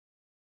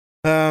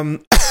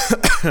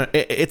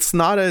it's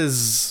not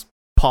as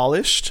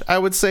polished, I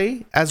would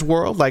say, as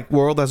World. Like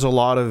World has a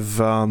lot of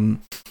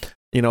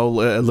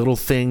little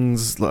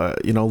things,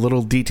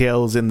 little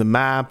details in the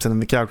maps and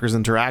in the characters'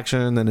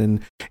 interaction and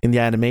in the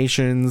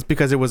animations,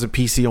 because it was a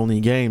PC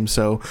only game,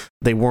 so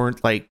they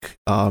weren't like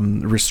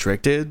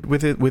restricted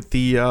with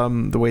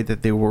the way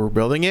that they were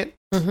building it,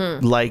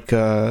 like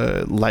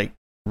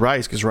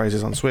Rise, because Rise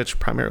is on Switch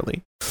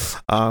primarily.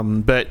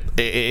 But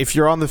if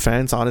you're on the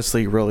fence,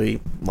 honestly, really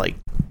like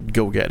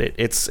go get it.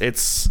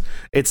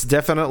 It's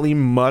definitely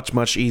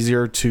much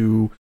easier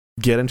to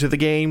get into the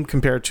game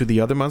compared to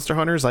the other Monster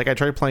Hunters. Like I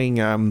tried playing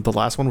the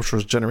last one, which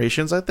was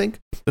Generations, I think,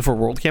 before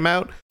World came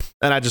out,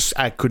 and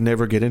I could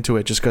never get into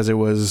it just because it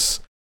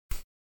was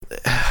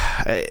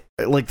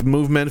like the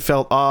movement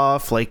felt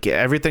off, like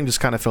everything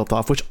just kind of felt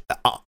off, which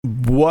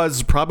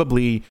was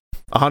probably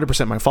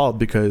 100% my fault,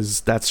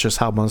 because that's just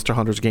how Monster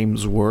Hunters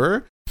games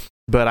were.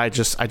 But I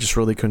just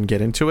really couldn't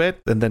get into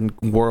it, and then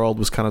World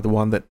was kind of the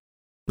one that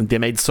they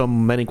made so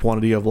many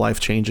quantity of life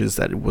changes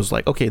that it was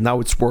like, okay, now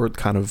it's worth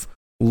kind of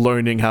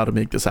learning how to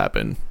make this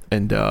happen.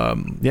 And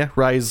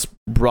Rise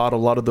brought a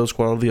lot of those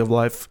quality of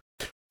life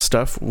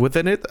stuff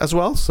within it as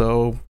well.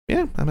 So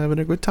yeah, I'm having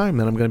a good time,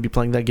 and I'm going to be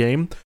playing that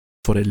game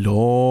for a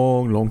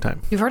long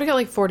time. You've already got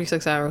like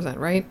 46 hours in,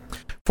 right?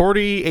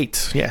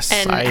 48, yes.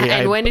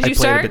 And when did you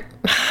start?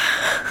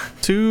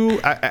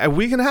 A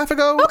week and a half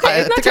ago.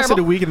 Okay, I think I said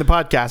a week in the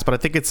podcast, but I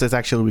think it's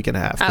actually a week and a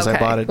half, because I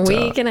bought it.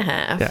 Week and a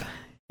half.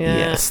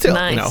 Yeah, still,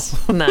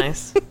 nice.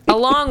 Nice.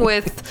 Along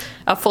with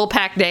a full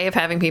packed day of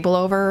having people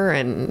over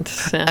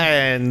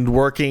and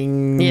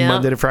working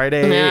Monday to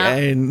Friday,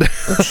 and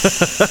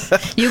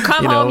you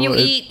come home, you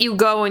eat, you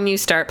go, and you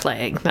start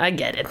playing. I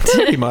get it.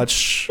 Pretty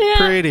much.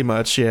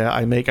 Yeah.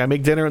 I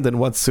make dinner, and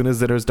then as soon as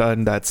dinner's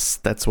done,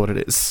 that's what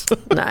it is.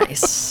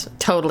 Nice.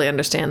 Totally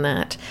understand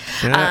that.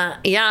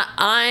 Yeah.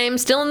 I'm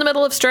still in the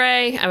middle of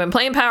Stray. I've been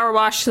playing Power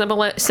Wash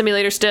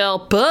Simulator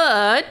still,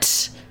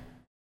 but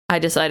I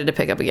decided to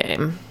pick up a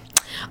game.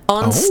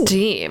 On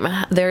Steam,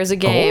 there's a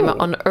game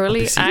on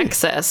early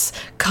access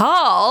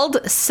called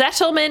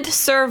Settlement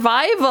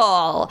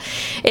Survival.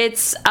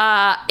 It's,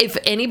 if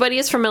anybody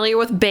is familiar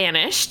with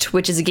Banished,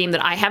 which is a game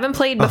that I haven't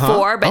played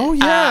before, but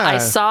I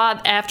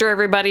saw after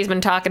everybody's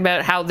been talking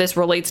about how this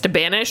relates to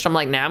Banished, I'm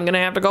like, now I'm going to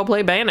have to go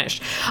play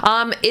Banished.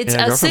 It's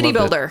a city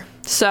builder.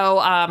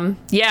 So,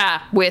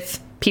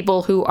 with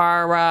people who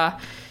are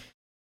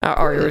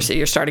or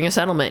you're starting a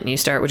settlement and you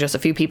start with just a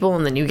few people,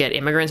 and then you get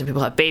immigrants and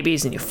people have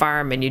babies, and you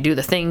farm and you do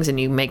the things and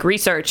you make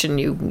research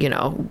and you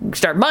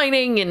start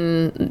mining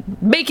and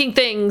making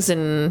things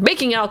and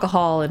making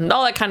alcohol and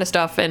all that kind of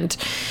stuff. And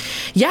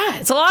yeah,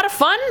 it's a lot of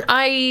fun.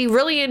 I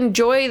really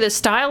enjoy the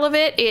style of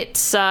it.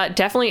 It's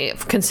definitely,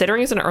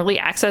 considering it's an early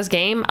access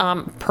game,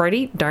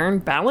 pretty darn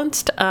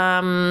balanced.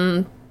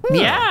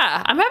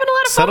 Yeah, I'm having a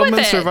lot of fun with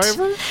it.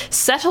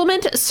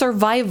 Settlement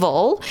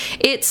Survival.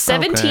 It's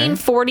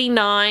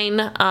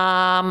 $17.49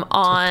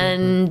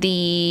 on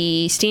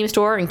the Steam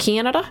store in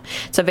Canada.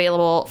 It's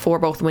available for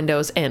both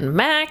Windows and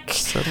Mac.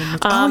 It's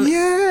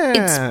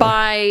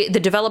by the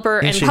developer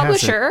and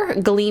publisher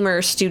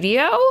Gleamer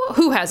Studio.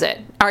 Who has it?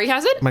 Ari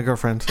has it? My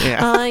girlfriend.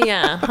 Yeah.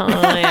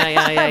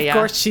 Yeah. Of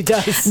course she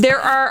does. There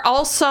are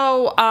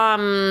also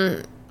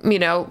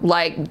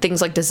like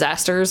things like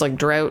disasters, like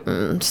drought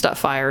and stuff,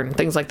 fire and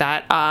things like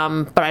that.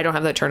 But I don't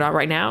have that turned on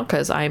right now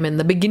because I'm in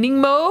the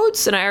beginning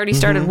modes, and I already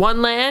started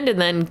one land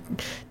and then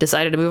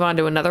decided to move on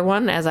to another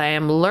one as I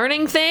am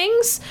learning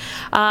things.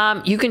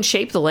 You can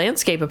shape the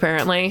landscape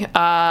apparently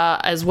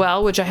as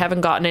well, which I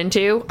haven't gotten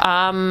into.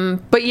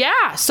 But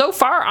yeah, so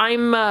far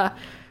I'm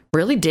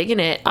really digging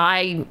it.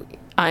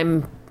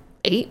 I'm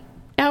 8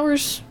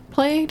 hours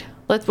played.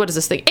 What is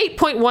this thing?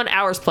 8.1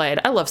 hours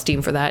played. I love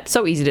Steam for that.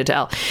 So easy to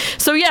tell.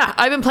 So yeah,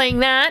 I've been playing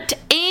that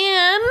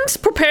and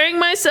preparing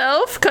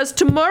myself because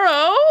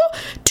tomorrow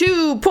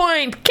 2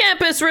 Point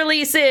Campus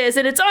releases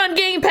and it's on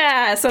Game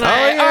Pass, and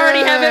I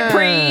already have it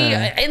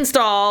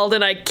pre-installed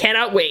and I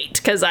cannot wait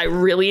because I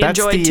really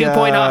enjoyed 2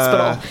 Point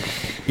Hospital.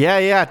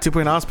 Yeah, 2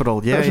 Point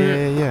Hospital.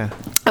 Yeah.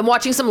 I'm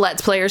watching some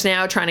Let's Players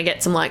now, trying to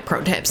get some like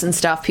pro tips and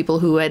stuff. People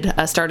who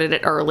had started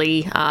it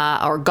early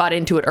or got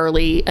into it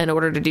early in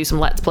order to do some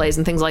Let's Plays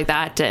and things like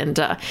that. And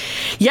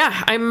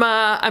yeah,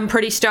 I'm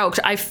pretty stoked.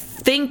 I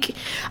think,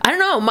 I don't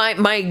know,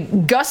 my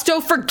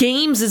gusto for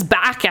games is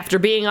back after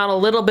being on a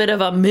little bit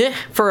of a meh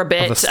for a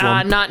bit,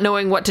 not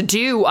knowing what to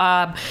do,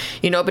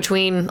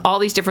 between all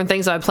these different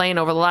things I've been playing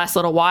over the last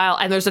little while.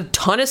 And there's a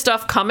ton of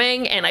stuff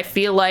coming, and I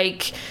feel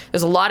like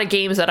there's a lot of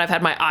games that I've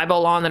had my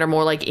eyeball on that are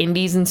more like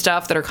indies and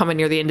stuff that are coming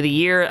near the end of the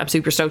year. I'm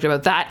super stoked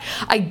about that.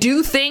 I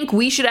do think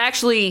we should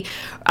actually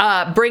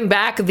bring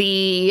back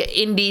the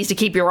indies to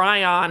keep your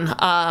eye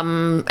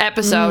on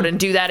episode and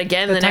do that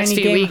again in the next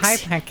few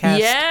weeks.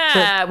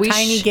 Yeah,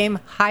 Tiny Game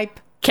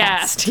Hype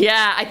Cast.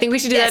 Yeah, I think we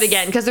should do that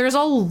again because there's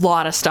a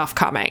lot of stuff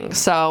coming.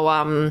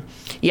 So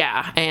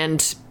yeah,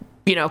 and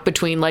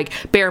between like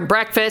Bear and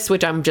Breakfast,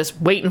 which I'm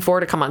just waiting for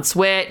to come on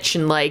Switch,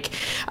 and like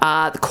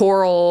the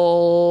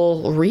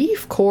Coral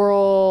Reef.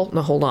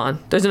 No, hold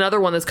on. There's another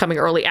one that's coming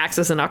early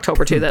access in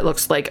October too that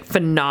looks like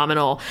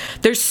phenomenal.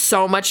 There's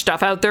so much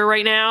stuff out there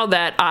right now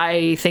that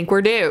I think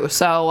we're due.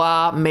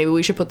 So maybe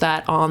we should put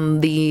that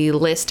on the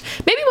list.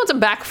 Maybe once I'm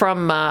back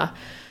from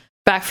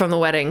the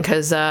wedding,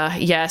 because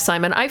yeah,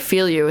 Simon, I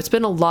feel you. It's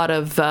been a lot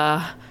of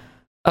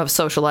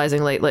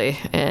socializing lately,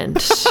 and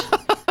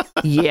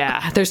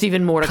yeah, there's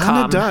even more to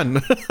come.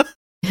 Done.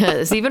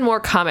 There's even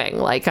more coming.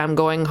 Like, I'm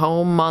going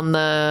home on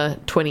the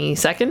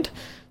 22nd,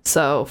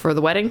 so for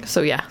the wedding.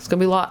 So yeah, it's gonna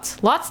be lots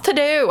to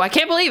do. I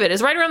can't believe it.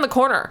 It's right around the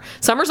corner.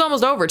 Summer's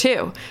almost over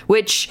too,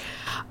 which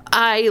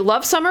I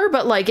love summer,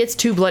 but like it's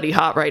too bloody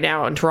hot right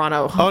now in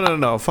Toronto. Oh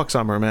no, fuck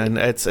summer, man.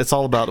 It's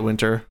all about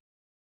winter.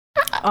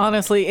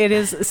 Honestly, it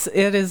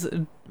is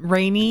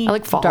rainy,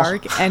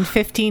 dark, and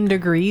 15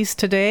 degrees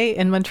today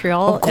in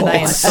Montreal. And I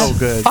am so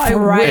good. I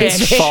wish.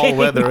 It's fall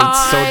weather.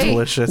 It's so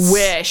delicious.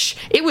 Wish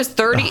it was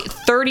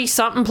 30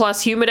 something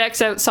plus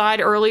humidex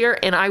outside earlier,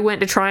 and I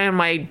went to try on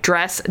my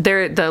dress.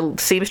 There, the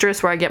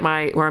seamstress where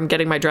I'm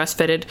getting my dress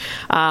fitted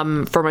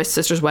for my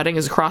sister's wedding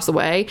is across the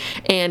way,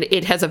 and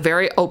it has a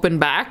very open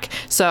back,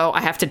 so I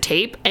have to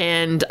tape.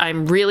 And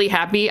I'm really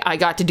happy I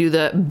got to do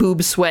the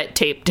boob sweat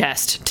tape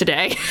test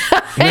today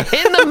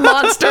in the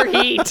monster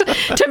heat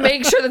to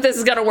make sure that this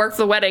is going to work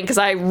for the wedding, because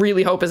I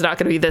really hope it's not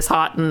going to be this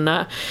hot in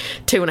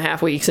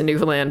 2.5 weeks in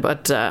Newfoundland.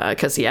 But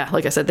because yeah,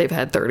 like I said, they've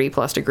had 30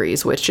 plus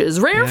degrees, which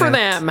is rare for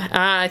them.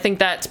 I think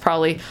that's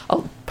probably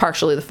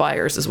partially the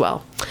fires as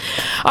well.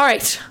 All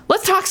right,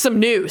 let's talk some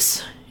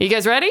news. You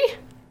guys ready?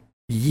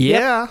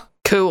 Yeah. Yep.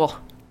 Cool.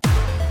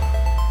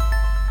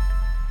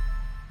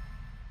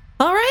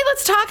 All right,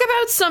 let's talk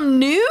about some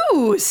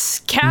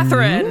news.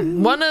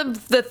 Catherine, one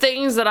of the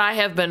things that I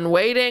have been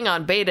waiting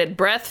on bated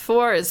breath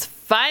for is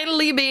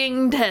finally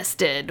being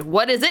tested.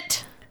 What is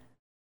it?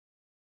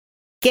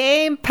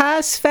 Game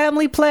Pass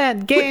Family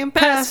Plan. Game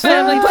Pass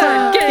Family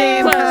Plan.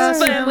 Game Pass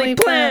Family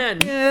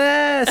Plan.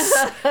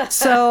 Yes.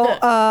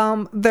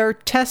 So they're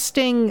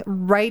testing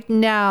right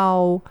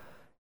now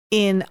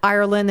in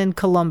Ireland and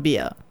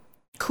Colombia.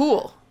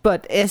 Cool.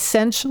 But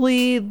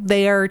essentially,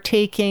 they are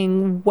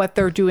taking what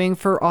they're doing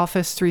for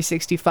Office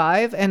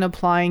 365 and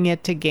applying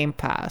it to Game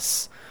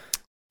Pass.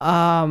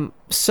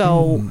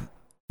 So,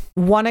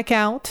 one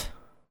account,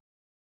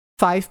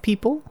 5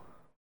 people.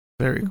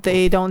 Very cool.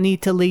 They don't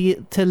need to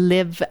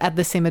live at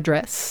the same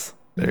address.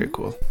 Very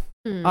cool.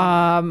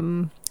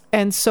 And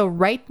so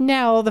right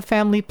now, the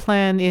family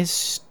plan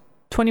is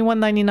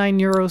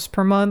 21.99 euros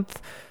per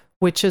month,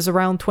 which is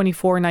around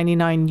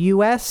 24.99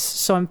 US.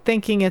 So I'm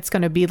thinking it's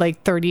going to be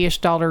like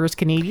 $30-ish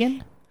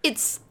Canadian.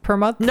 It's per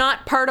month.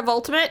 Not part of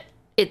Ultimate.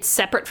 It's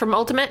separate from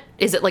Ultimate.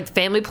 Is it like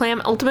Family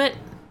Plan Ultimate?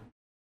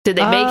 Did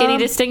they make any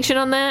distinction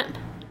on that?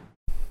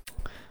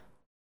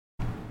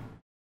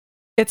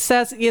 It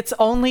says it's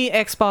only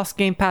Xbox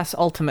Game Pass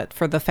Ultimate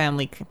for the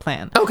family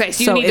plan. Okay,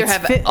 so you either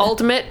have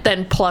Ultimate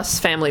then plus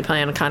Family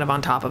Plan kind of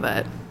on top of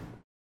it.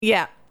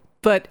 Yeah,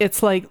 but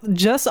it's like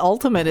just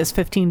Ultimate is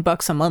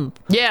 $15 a month.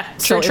 Yeah,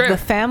 true. If the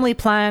family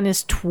plan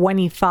is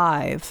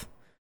 $25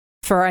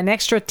 for an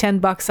extra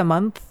 $10 a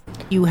month,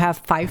 you have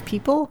 5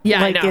 people.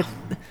 Yeah, like I know.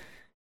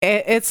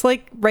 It's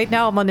like right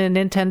now I'm on a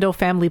Nintendo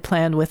family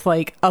plan with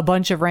like a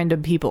bunch of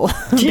random people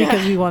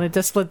because we wanted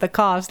to split the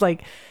cost.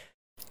 Like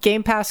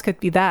Game Pass could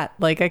be that.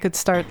 Like I could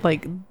start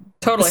like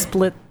totally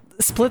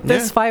split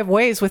this 5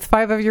 ways with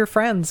 5 of your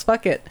friends.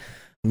 Fuck it.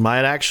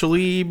 Might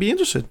actually be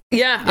interested.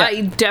 Yeah,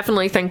 I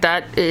definitely think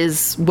that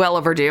is well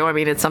overdue. I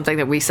mean, it's something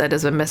that we said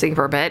has been missing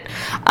for a bit.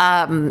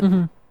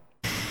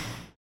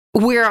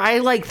 Where I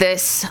like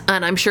this,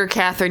 and I'm sure,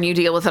 Catherine, you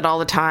deal with it all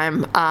the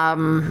time,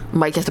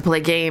 Mike has to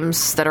play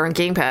games that are on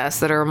Game Pass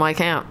that are on my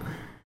account.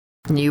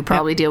 You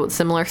probably deal with a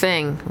similar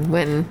thing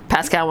when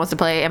Pascal wants to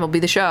play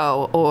MLB The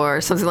Show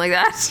or something like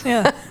that.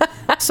 Yeah.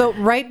 So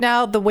right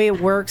now, the way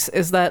it works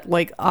is that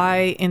like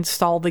I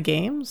install the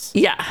games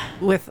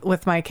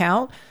with my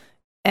account,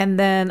 and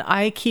then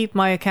I keep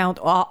my account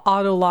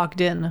auto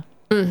logged in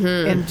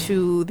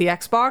into the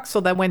Xbox so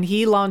that when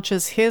he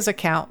launches his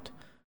account,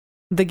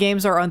 the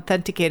games are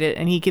authenticated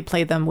and he could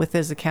play them with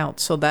his account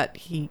so that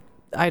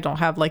I don't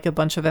have like a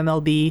bunch of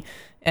MLB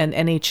and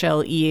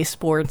NHL, EA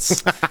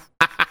Sports.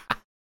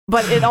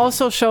 But it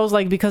also shows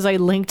like because I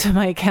linked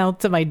my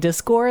account to my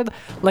Discord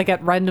like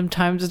at random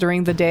times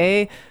during the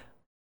day,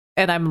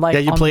 and I'm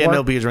like, you play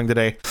MLB during the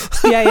day.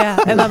 Yeah,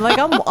 and I'm like,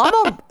 I'm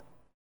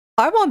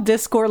on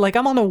Discord, like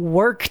I'm on a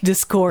work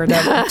Discord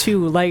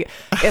too. Like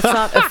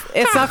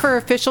it's not for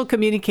official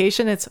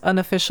communication, it's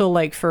unofficial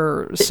like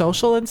for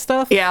social and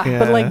stuff. Yeah.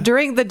 But like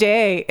during the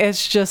day,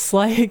 it's just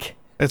like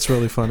it's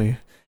really funny.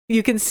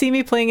 You can see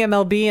me playing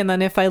MLB, and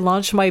then if I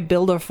launch my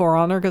build of For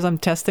Honor because I'm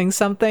testing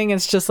something,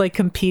 it's just like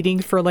competing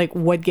for like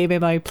what game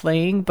am I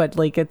playing, but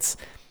like it's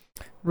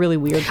really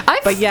weird.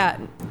 But yeah,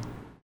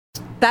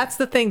 that's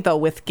the thing though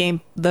with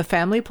the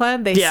family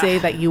plan, they say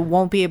that you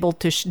won't be able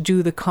to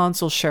do the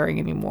console sharing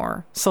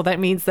anymore. So that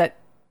means that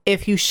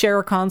if you share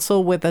a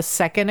console with a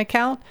second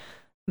account,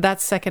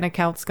 that second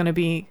account's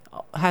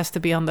has to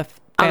be on the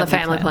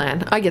family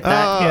plan. I get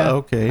that.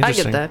 Okay, I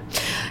get that.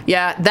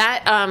 Yeah,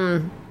 that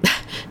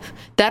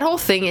that whole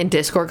thing in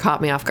Discord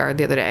caught me off guard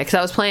the other day because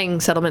I was playing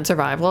Settlement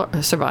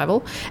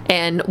Survival,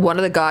 and one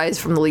of the guys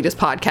from the Elitist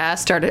podcast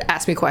started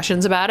asking me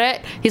questions about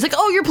it. He's like,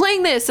 "Oh, you're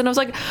playing this," and I was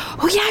like,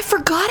 "Oh yeah, I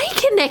forgot I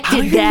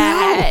connected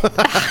that."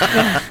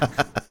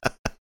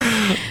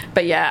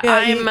 But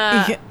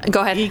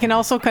go ahead. You can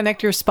also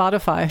connect your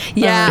Spotify.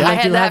 Yeah, I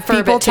had that for a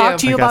bit too. People talk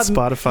to you about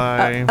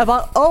Spotify.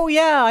 About oh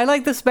yeah, I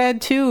like this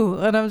band too,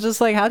 and I'm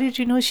just like, how did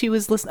you know she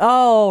was listening?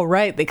 Oh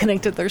right, they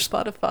connected their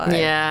Spotify.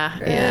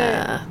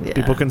 Yeah.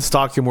 People can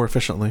stalk you more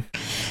efficiently.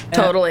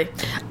 Totally.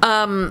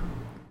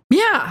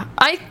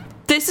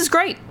 This is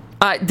great.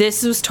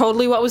 This was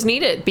totally what was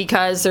needed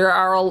because there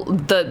are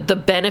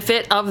the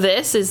benefit of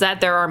this is that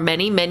there are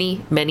many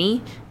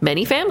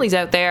families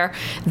out there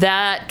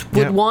that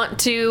would want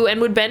to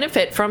and would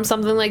benefit from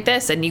something like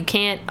this, and you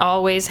can't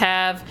always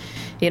have,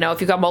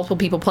 if you've got multiple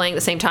people playing at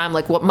the same time,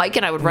 like what Mike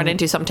and I would run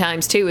into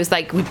sometimes too is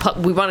like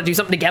we want to do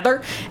something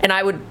together, and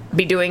I would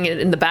be doing it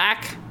in the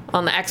back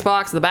on the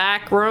Xbox, the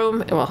back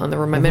room, in the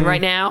room I'm in right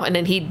now, and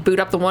then he'd boot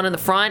up the one in the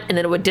front, and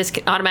then it would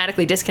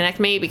automatically disconnect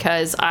me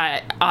because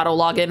I auto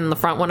log in the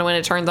front one when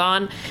it turns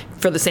on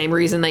for the same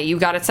reason that you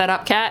got it set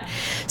up, Kat.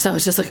 So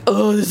it's just like,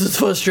 oh, this is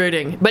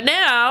frustrating. But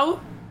now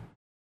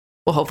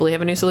we'll hopefully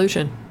have a new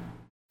solution.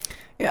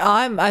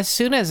 Yeah, as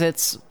soon as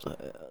it's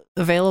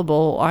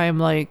available, I'm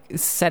like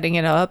setting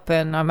it up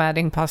and I'm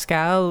adding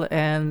Pascal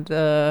and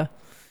so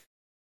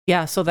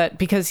that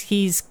because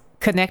he's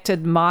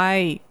connected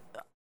my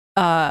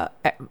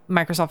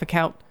Microsoft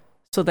account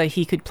so that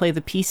he could play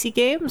the PC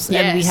games.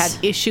 Yes. And we had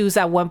issues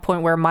at one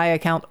point where my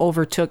account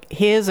overtook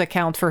his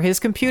account for his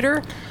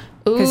computer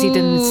because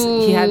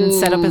he hadn't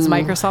set up his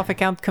Microsoft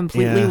account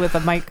completely with a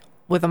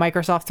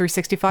Microsoft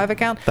 365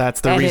 account.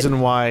 That's the reason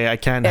why I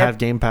can't have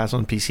Game Pass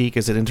on PC,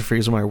 because it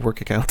interferes with my work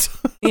account.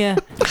 Yeah.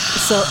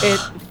 So it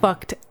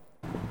fucked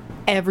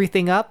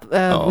everything up.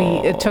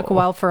 It took a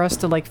while for us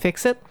to like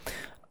fix it.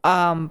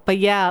 But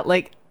yeah,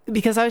 like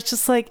because I was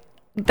just like,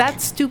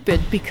 that's stupid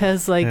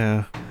because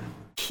like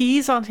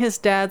he's on his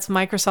dad's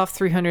Microsoft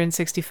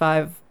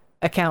 365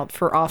 account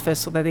for Office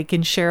so that they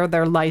can share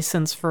their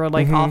license for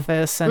like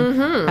Office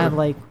and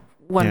like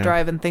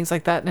OneDrive and things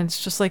like that, and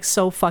it's just like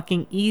so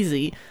fucking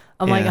easy.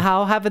 I'm like,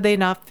 how have they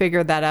not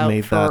figured that out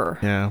for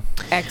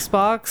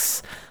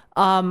Xbox?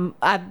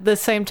 At the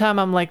same time,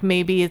 I'm like,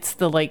 maybe it's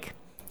the like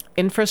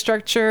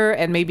infrastructure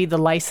and maybe the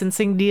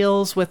licensing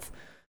deals with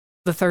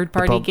the third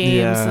party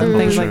games and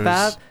things like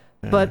that.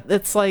 But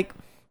it's like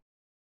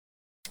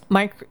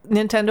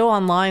Nintendo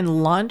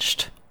Online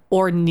launched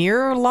or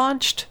near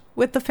launched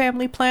with the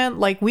family plan.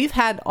 Like, we've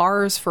had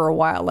ours for a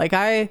while. Like,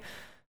 I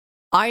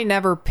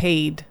never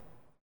paid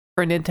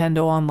for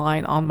Nintendo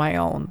Online on my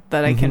own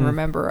that I can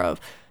remember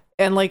of.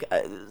 And like,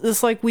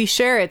 it's like we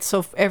share it,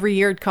 so every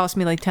year it costs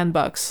me like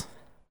 $10,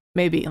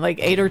 maybe like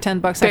 $8 or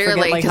 $10. Barely, I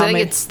forget, like, I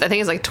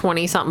think it's like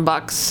 20 something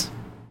bucks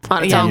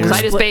on its own. Because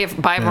I just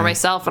buy it for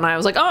myself, and I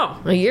was like,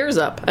 oh, a year's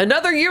up.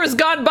 Another year has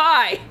gone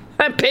by.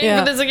 I'm paying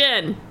for this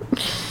again.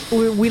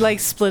 We like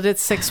split it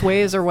 6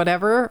 ways or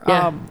whatever.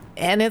 Yeah.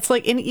 And it's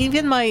like, and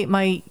even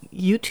my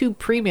YouTube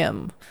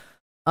Premium,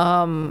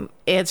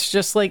 it's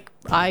just like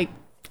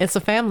it's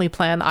a family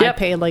plan. Yep. I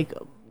pay like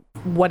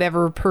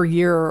whatever per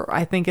year.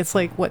 I think it's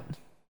like what.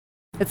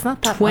 It's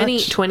not that 20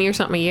 much. 20 or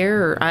something a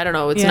year, or I don't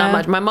know. It's not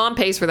much. My mom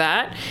pays for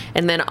that,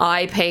 and then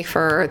I pay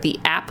for the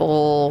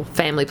Apple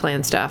family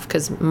plan stuff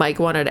because Mike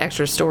wanted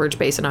extra storage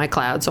space in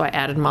iCloud, so I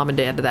added mom and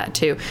dad to that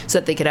too, so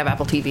that they could have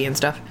Apple TV and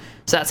stuff.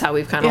 So that's how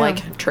we've kind of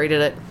like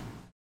traded it.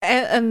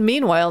 And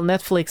meanwhile,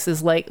 Netflix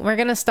is like, we're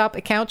gonna stop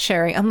account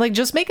sharing. I'm like,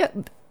 just make a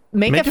family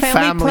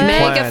plan.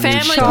 Make a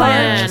family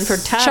plan for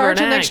charge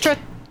an extra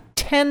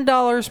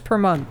 $10 per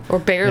month or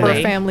barely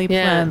for family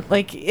plan.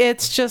 Like,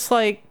 it's just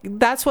like,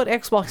 that's what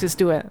Xbox is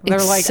doing. They're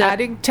like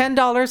adding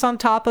 $10 on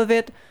top of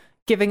it,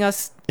 giving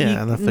us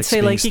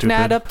say like you can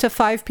add up to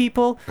 5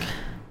 people.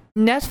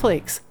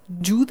 Netflix,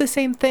 do the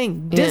same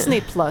thing. Disney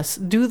Plus,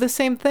 do the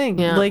same thing.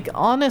 Like,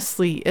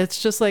 honestly,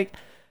 it's just like,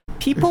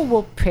 people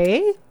will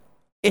pay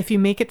if you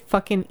make it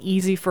fucking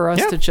easy for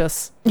us to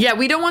just... Yeah,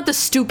 we don't want the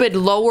stupid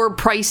lower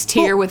price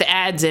tier with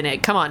ads in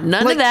it. Come on,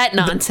 none of that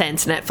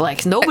nonsense,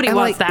 Netflix. Nobody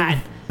wants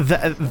that.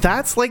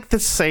 That's like the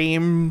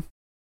same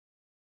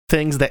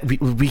things that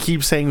we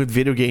keep saying with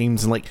video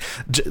games and like,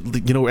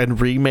 you know,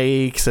 and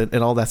remakes and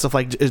all that stuff.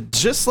 Like,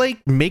 just like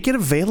make it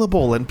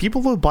available and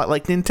people will buy.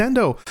 Like,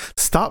 Nintendo,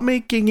 stop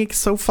making it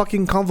so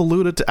fucking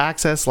convoluted to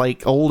access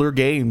like older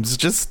games.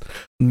 Just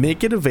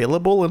make it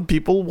available and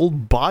people will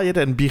buy it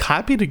and be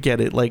happy to get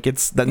it. Like,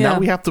 it's that now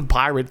we have to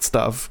pirate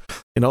stuff.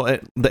 You know,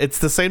 it's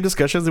the same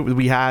discussions that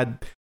we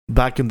had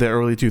back in the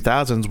early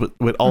 2000s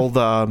with all the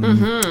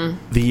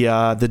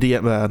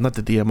DM, not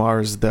the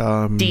DMRs,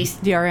 the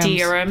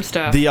DRM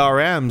stuff.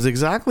 DRMs,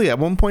 exactly. At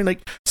one point,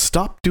 like,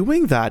 stop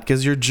doing that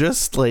because you're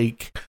just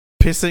like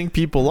pissing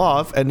people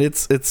off and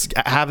it's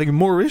having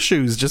more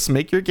issues. Just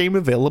make your game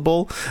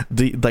available,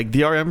 like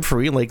DRM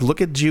free. Like, look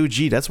at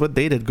GOG, that's what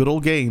they did, Good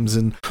Old Games,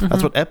 and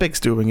that's what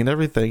Epic's doing and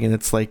everything. And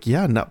it's like,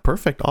 yeah, not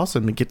perfect,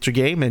 awesome, you get your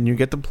game and you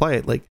get to play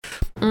it. Like,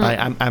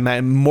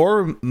 I'm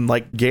more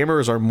like,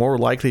 gamers are more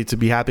likely to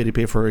be happy to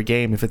pay for a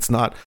game if it's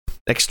not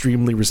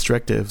extremely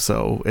restrictive.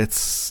 So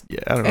it's,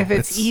 I don't know, if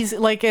it's easy,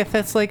 like if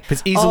it's like if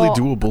it's easily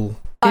doable.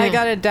 I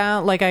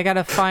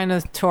gotta find a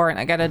torrent,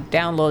 I gotta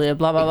download it,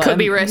 blah blah blah. Could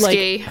be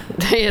risky,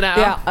 like, you know.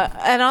 Yeah,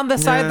 and on the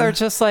side they're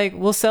just like,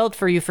 we'll sell it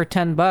for you for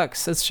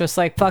 $10. It's just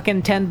like,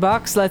 fucking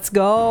 $10, let's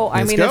go.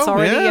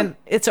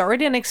 It's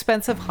already an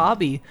expensive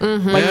hobby.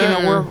 Like, you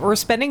know, we're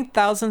spending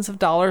thousands of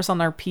dollars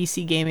on our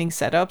PC gaming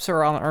setups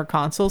or on our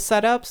console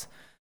setups.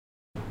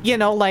 You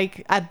know,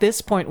 like, at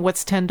this point,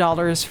 what's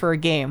 $10 for a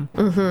game?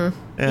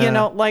 You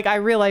know, like, I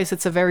realize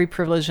it's a very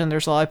privileged and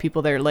there's a lot of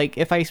people there. Like,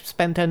 if I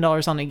spend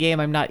 $10 on a game,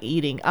 I'm not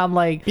eating. I'm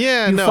like,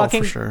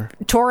 fucking for sure.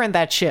 Torrent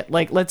that shit.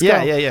 Like, let's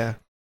go. Yeah.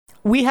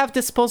 We have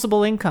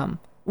disposable income.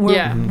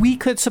 We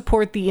could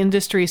support the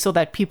industry so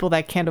that people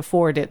that can't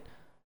afford it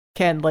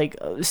can, like,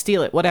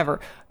 steal it, whatever.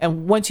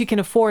 And once you can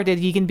afford it,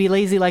 you can be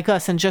lazy like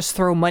us and just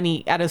throw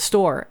money at a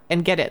store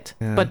and get it.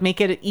 But make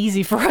it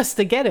easy for us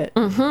to get it.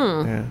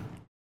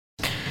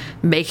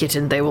 Make it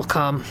and they will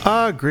come.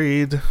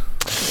 Agreed.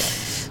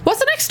 What's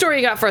the next story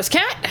you got for us,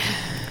 Kat?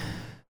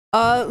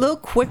 A little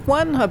quick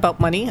one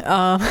about money.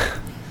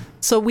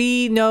 So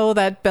we know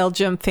that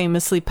Belgium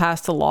famously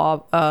passed a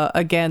law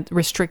against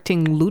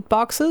restricting loot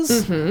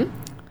boxes.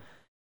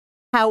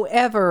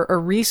 However, a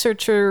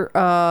researcher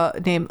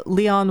named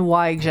Leon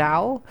Y.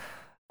 Zhao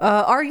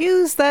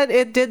argues that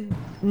it did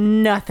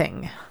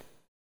nothing.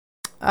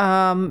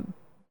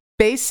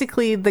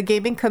 Basically, the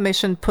Gaming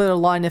Commission put a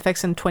law in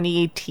effect in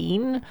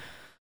 2018,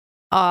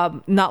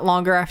 not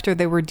longer after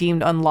they were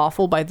deemed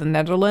unlawful by the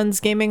Netherlands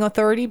Gaming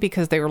Authority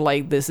because they were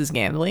like, this is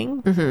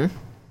gambling.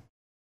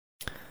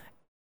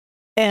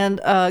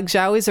 And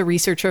Zhao is a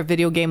researcher of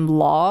video game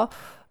law,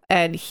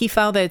 and he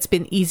found that it's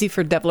been easy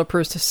for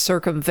developers to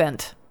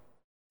circumvent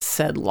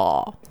said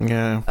law.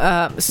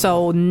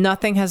 So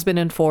nothing has been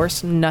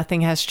enforced, nothing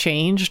has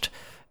changed.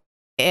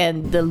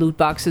 And the loot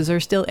boxes are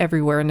still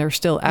everywhere and they're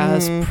still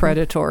as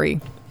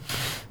predatory.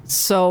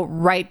 So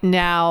right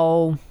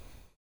now,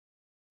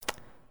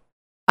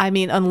 I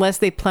mean, unless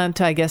they plan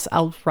to, I guess,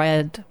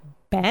 outright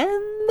ban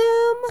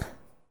them.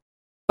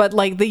 But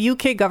like the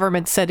UK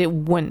government said it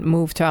wouldn't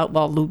move to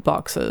outlaw loot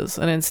boxes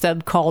and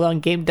instead called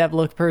on game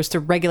developers to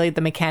regulate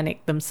the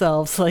mechanic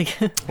themselves. Like,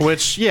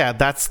 which, yeah,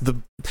 that's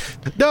the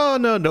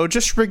no,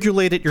 just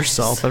regulate it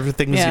yourself.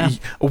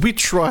 Everything's we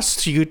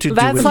trust you to do it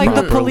properly. That's like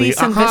the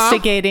police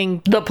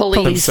investigating the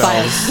police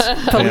violence,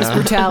 police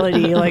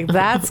brutality. Like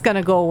that's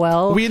gonna go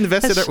well. We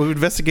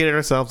investigated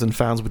ourselves and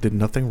found we did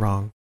nothing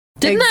wrong.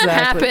 Didn't that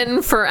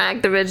happen for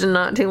Activision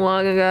not too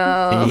long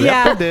ago?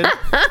 Yeah, it did.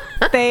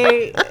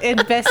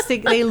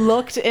 They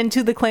looked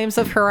into the claims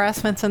of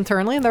harassment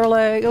internally, and they were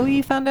like, "Oh,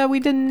 we found out we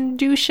didn't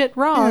do shit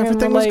wrong. Yeah,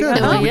 everything was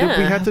good. We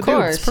had to of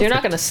course. You're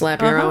not going to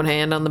slap your own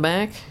hand on the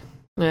back.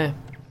 Yeah.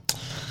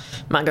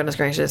 My goodness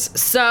gracious.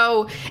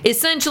 So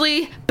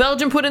essentially,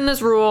 Belgium put in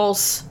these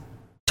rules,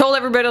 told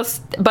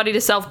everybody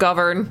to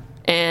self-govern,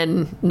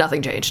 and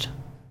nothing changed.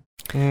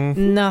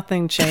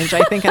 Nothing changed.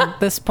 I think at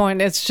this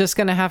point it's just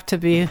gonna have to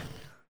be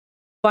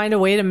find a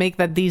way to make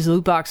that these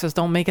loot boxes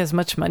don't make as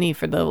much money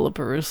for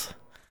developers.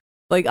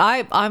 Like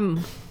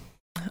I'm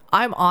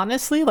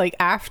honestly, like,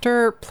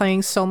 after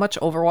playing so much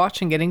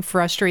Overwatch and getting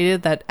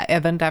frustrated that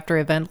event after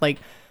event, like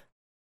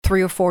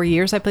 3 or 4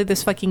 years I played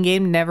this fucking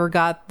game, never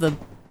got the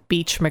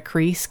Beach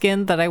McCree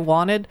skin that I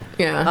wanted.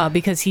 Yeah.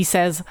 Because he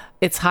says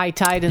it's high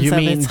tide and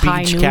it's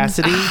high noon.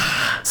 Cassidy?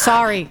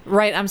 Sorry,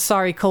 right. I'm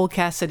sorry, Cole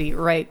Cassidy,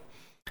 right.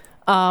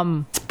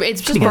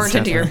 It's just burnt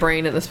into your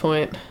brain at this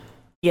point.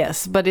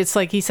 Yes, but it's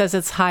like he says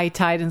it's high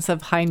tide instead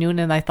of high noon,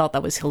 and I thought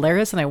that was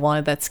hilarious, and I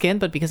wanted that skin,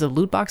 but because of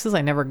loot boxes,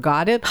 I never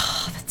got it.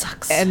 Oh, that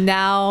sucks. And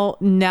now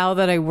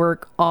that I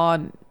work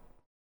on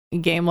a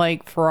game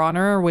like For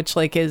Honor, which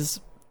like is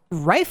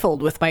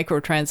rifled with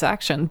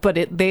microtransaction,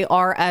 but they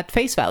are at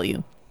face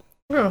value.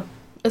 Oh,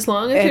 as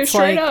long as you're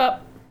straight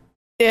up.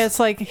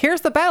 It's like,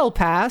 here's the battle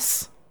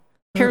pass.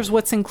 Here's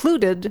what's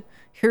included.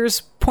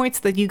 Here's points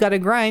that you gotta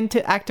grind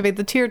to activate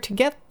the tier to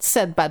get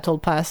said battle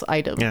pass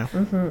item. Yeah.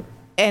 Mm-hmm.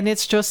 And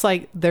it's just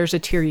like, there's a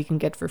tier you can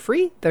get for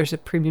free. There's a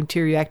premium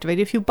tier you activate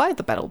if you buy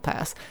the battle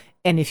pass.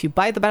 And if you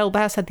buy the battle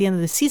pass at the end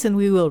of the season,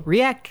 we will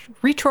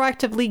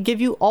retroactively give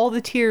you all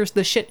the tiers,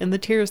 the shit in the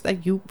tiers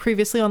that you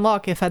previously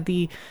unlock. If at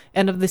the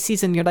end of the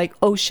season you're like,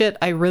 oh shit,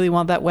 I really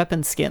want that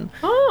weapon skin.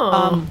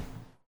 Oh.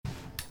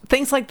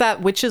 Things like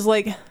that, which is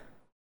like,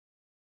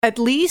 at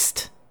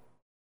least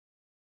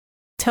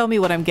tell me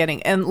what I'm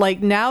getting. And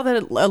like, now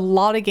that a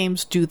lot of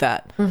games do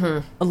that,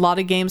 a lot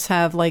of games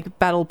have like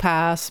battle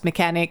pass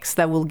mechanics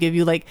that will give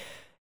you like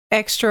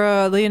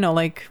extra, you know,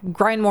 like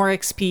grind more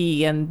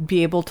XP and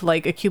be able to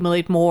like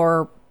accumulate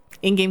more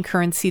in-game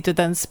currency to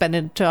then spend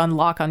it to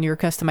unlock on your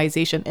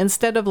customization,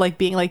 instead of like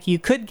being like, you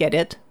could get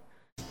it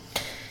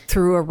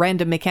through a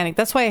random mechanic.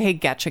 That's why I hate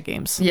gacha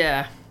games.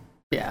 Yeah.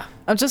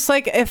 I'm just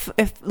like, if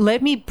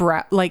let me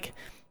like,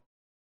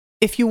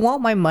 if you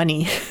want my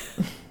money,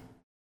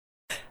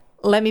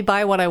 let me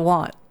buy what I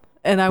want,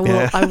 and I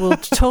will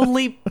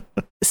totally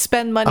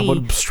spend money. I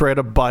would straight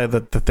up buy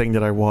the thing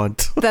that I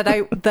want. that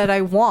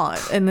I want.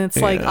 And it's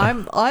like,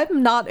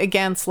 I'm not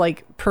against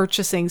like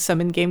purchasing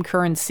some in-game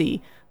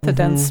currency to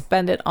then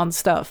spend it on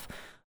stuff.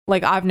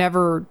 Like, I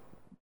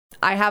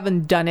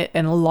haven't done it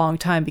in a long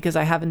time because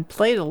I haven't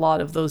played a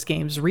lot of those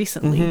games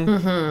recently.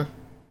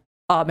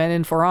 And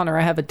in For Honor,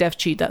 I have a dev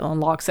cheat that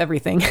unlocks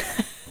everything.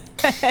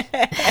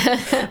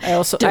 I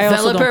also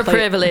don't play,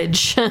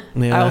 privilege.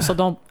 I also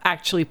don't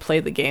actually play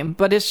the game,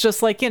 but it's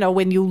just like, you know,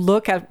 when you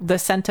look at the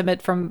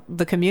sentiment from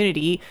the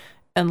community,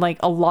 and like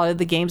a lot of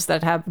the games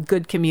that have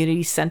good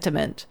community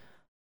sentiment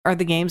are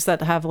the games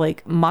that have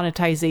like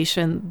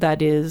monetization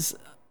that is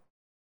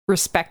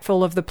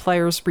respectful of the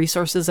player's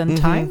resources and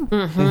time.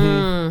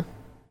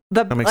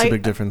 That makes a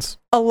big difference.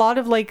 A lot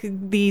of like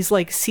these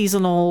like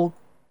seasonal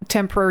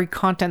temporary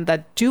content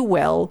that do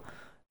well,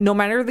 no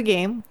matter the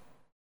game.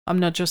 I'm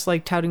not just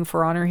like touting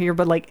For Honor here,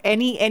 but like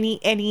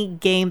any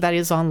game that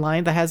is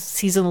online that has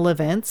seasonal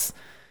events,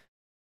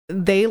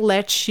 they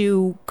let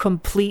you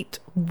complete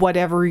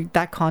whatever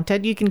that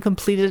content. You can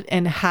complete it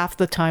in half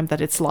the time that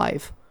it's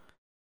live.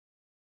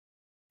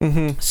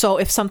 So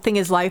if something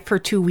is live for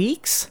 2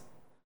 weeks,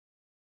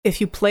 if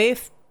you play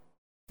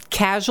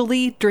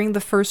casually during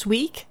the first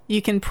week,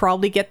 you can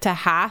probably get to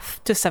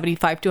half to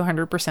 75 to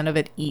 100% of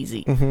it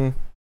easy.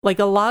 Like,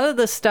 a lot of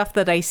the stuff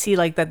that I see,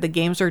 like, that the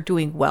games are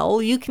doing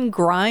well, you can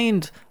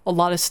grind a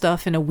lot of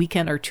stuff in a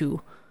weekend or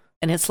two,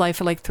 and it's live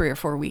for like 3 or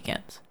 4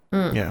 weekends.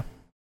 Yeah.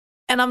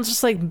 And I'm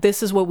just like,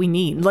 this is what we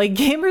need. Like,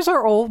 gamers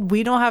are old,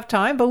 we don't have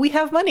time, but we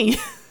have money.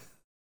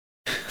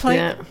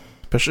 Like,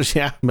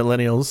 especially,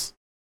 millennials.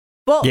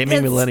 Well,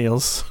 gaming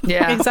millennials.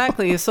 Yeah.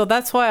 Exactly. So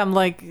that's why I'm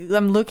like,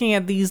 I'm looking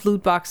at these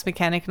loot box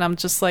mechanic, and I'm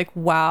just like,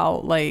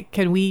 wow, like,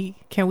 can we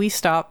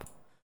stop?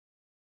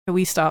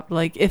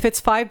 Like, if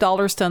it's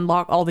 $5 to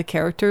unlock all the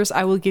characters,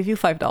 I will give you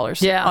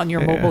 $5 on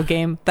your mobile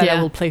game that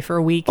I will play for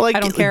a week. Like, I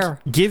don't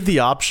care. Give the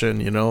option,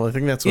 you know. I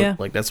think that's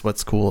what that's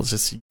what's cool. It's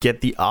just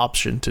get the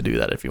option to do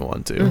that if you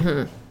want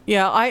to.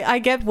 Yeah, I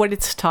get what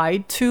it's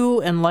tied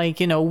to, and like,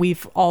 you know,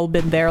 we've all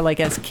been there,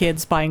 like, as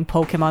kids buying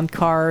Pokemon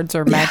cards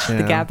or Magic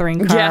the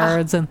Gathering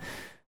cards and,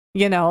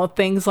 you know,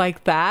 things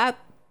like that.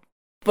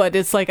 But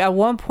it's like at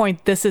one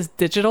point this is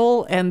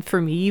digital, and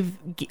for me,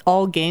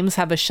 all games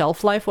have a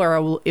shelf life where I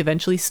will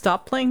eventually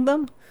stop playing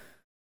them.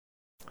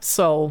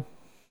 So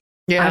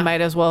yeah, I might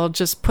as well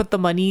just put the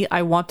money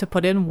I want to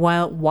put in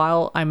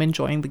while I'm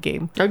enjoying the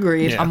game.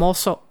 Agreed. Yeah. I'm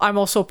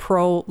also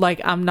pro, like,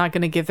 I'm not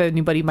going to give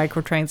anybody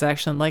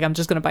microtransaction. Like, I'm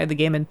just going to buy the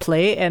game and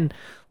play. And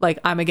like,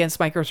 I'm against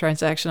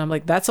microtransaction. I'm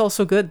like, that's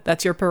also good.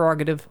 That's your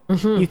prerogative.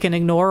 You can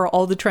ignore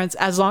all the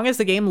as long as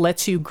the game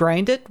lets you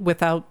grind it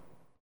without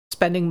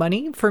spending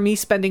money. For me,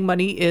 spending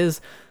money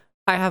is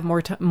I have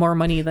more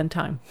money than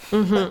time,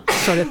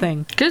 sort of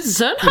thing. Good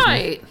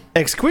Gesundheit.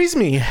 Excuse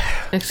me.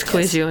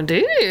 Excuse you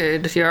indeed.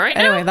 You all right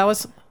now? Anyway, that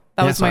was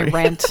my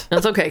rant.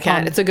 That's okay,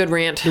 Kat. It's a good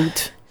rant.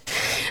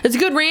 It's a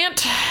good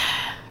rant.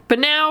 But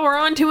now we're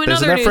on to another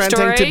news story. There's enough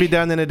ranting to be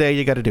done in a day.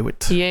 You got to do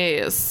it.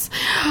 Yes.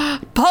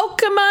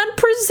 Pokemon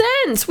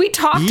Presents. We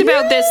talked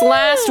about this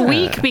last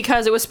week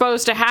because it was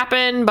supposed to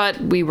happen, but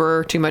we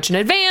were too much in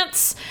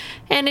advance.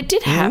 And it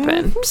did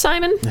happen.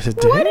 Simon,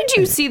 what did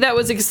you see that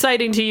was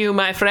exciting to you,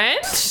 my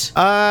friend?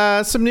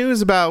 Some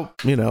news about,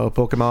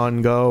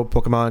 Pokemon Go,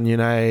 Pokemon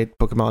Unite,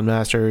 Pokemon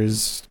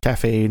Masters,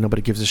 Cafe,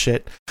 nobody gives a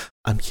shit.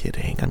 I'm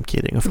kidding.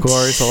 Of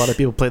course, a lot of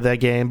people play that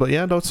game. But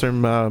yeah, those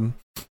are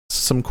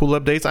some cool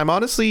updates. I'm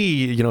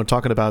honestly,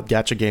 talking about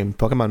gacha game,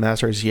 Pokemon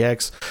Masters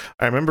EX.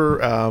 I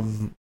remember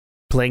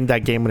playing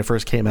that game when it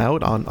first came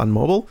out on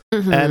mobile.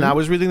 And I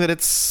was reading that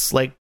it's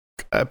like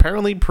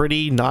apparently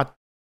pretty not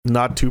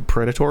too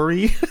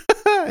predatory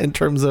in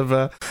terms of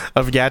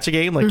gacha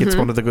game. Like it's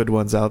one of the good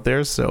ones out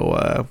there.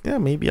 So yeah,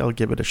 maybe I'll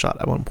give it a shot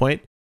at one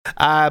point.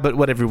 But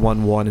what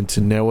everyone wanted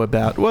to know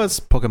about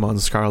was Pokemon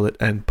Scarlet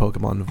and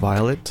Pokemon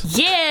Violet.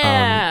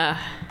 Yeah.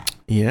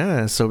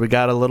 Yeah, so we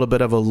got a little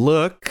bit of a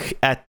look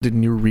at the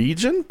new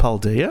region,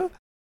 Paldea,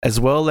 as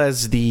well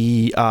as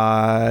the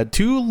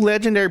two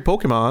legendary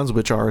Pokemons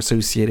which are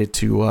associated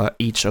to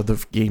each of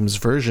the game's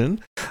version.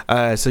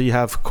 So you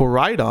have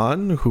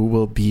Koraidon, who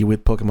will be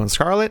with Pokemon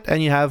Scarlet,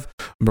 and you have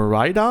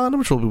Miraidon,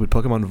 which will be with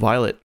Pokemon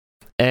Violet.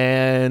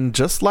 And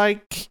just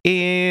like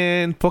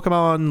in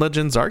Pokemon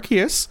Legends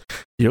Arceus,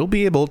 you'll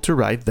be able to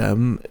ride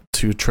them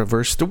to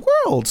traverse the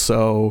world.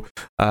 So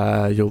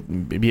you'll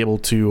be able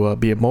to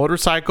be a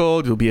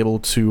motorcycle. You'll be able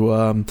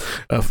to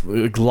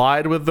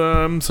glide with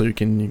them, so you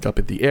can go up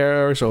in the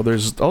air. So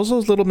there's all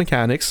those little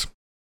mechanics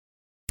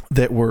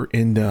that were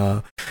in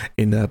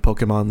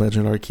Pokemon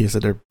Legend Arceus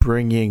that they're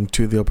bringing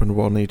to the open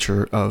world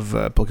nature of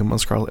Pokemon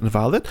Scarlet and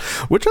Violet,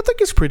 which I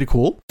think is pretty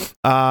cool.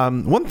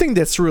 One thing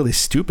that's really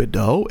stupid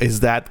though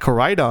is that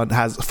Koraidon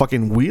has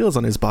fucking wheels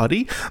on his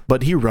body,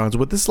 but he runs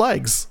with his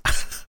legs.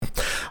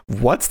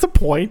 What's the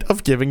point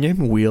of giving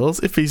him wheels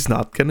if he's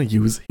not gonna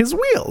use his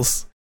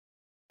wheels?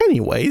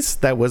 Anyways,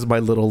 that was my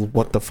little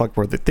what the fuck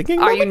were they thinking?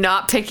 Are you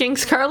not picking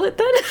Scarlet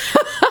then?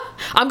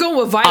 I'm going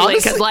with Violet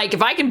because, like,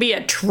 if I can be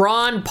a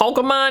Tron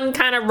Pokemon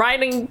kind of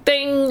riding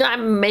thing,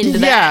 I'm into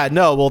that. Yeah,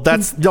 no, well,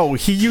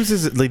 he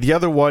uses like the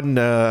other one.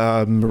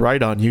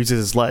 Rhydon uses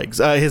his legs,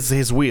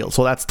 his wheel,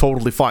 so that's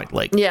totally fine.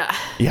 Like, yeah,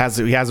 he has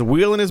a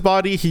wheel in his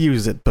body, he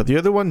uses it, but the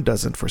other one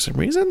doesn't for some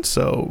reason.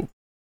 So.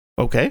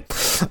 Okay.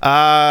 It's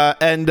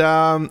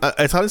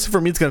honestly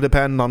for me, it's going to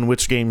depend on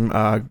which game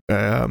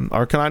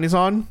Arcanine is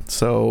on.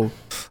 So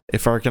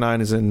if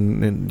Arcanine is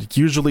in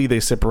usually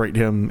they separate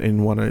him in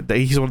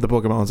he's one of the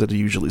Pokemons that they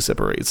usually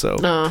separate. So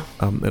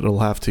we'll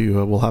have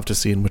to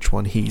see in which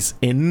one he's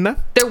in.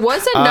 There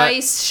was a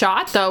nice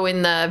shot though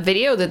in the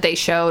video that they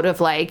showed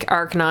of like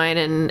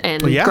Arcanine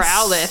and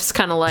Growlithe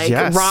kind of like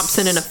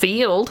romping in a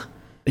field.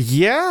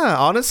 Yeah,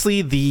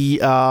 honestly, the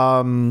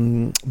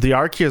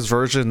Arceus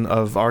version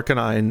of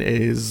Arcanine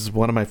is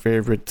one of my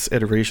favorite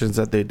iterations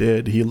that they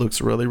did. He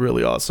looks really,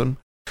 really awesome,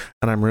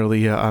 and I'm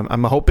really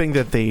I'm hoping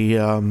that they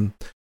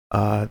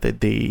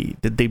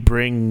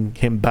bring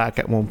him back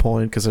at one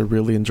point because I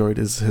really enjoyed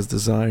his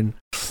design,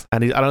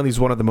 and I know he's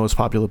one of the most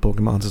popular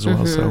Pokemons as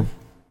well. So,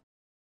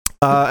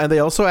 and they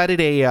also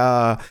added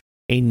a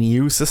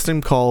new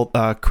system called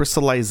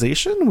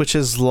crystallization, which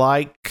is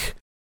like.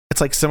 It's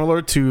like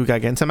similar to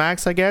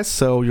Gigantamax, I guess.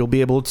 So you'll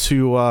be able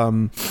to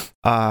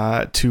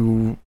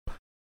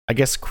I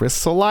guess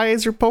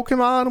crystallize your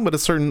Pokemon with a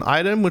certain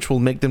item, which will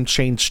make them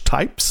change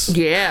types.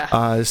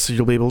 Yeah. So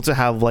you'll be able to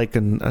have like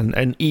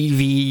an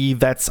EV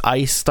that's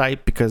ice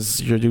type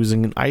because you're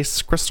using an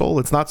ice crystal.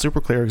 It's not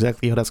super clear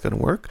exactly how that's going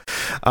to work.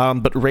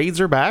 But raids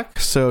are back.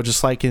 So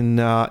just like in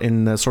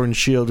Sword and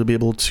Shield, you'll be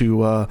able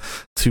to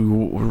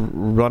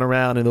run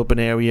around in open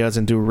areas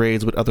and do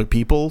raids with other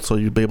people. So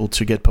you'll be able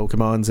to get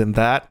Pokemons in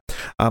that.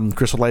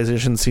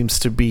 Crystallization seems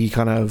to be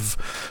kind of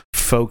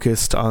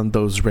focused on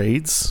those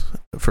raids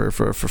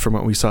from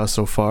what we saw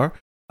so far.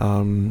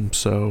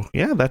 So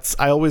yeah,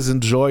 I always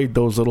enjoyed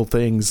those little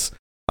things.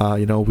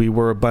 We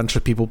were a bunch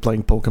of people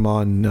playing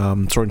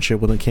Pokemon Sword and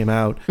Shield when it came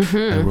out,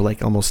 and we're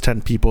like almost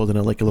 10 people in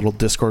a little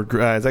Discord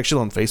group. It's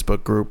actually on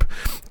Facebook group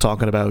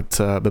talking about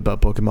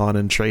Pokemon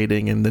and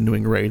trading and then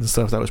doing raids and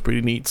stuff. That was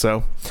pretty neat.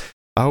 So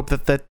I hope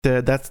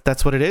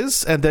that's what it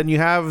is. And then you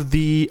have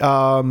the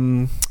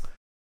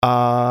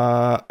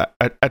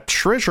a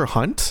treasure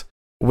hunt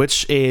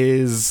which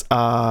is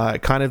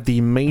kind of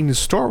the main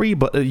story,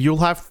 but you'll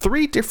have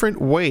 3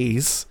 different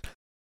ways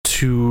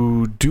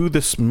to do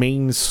this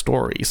main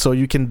story. So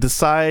you can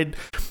decide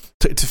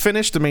to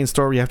finish the main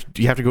story.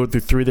 You have to go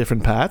through 3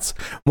 different paths.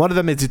 One of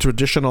them is the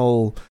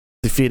traditional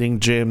defeating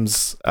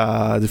trainers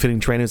at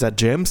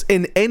gyms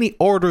in any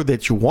order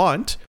that you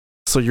want.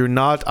 So you're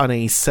not on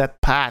a set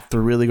path to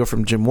really go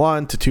from gym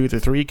 1 to 2 to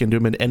 3. You can do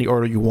them in any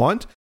order you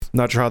want.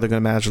 Not sure how they're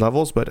going to manage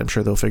levels, but I'm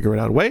sure they'll figure it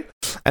out a way.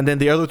 And then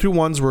the other 2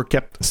 ones were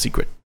kept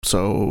secret.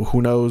 So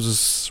who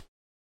knows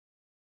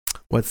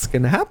what's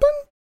going to happen?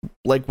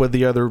 Like what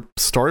the other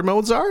story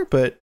modes are,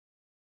 but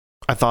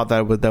I thought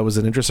that was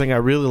an interesting. I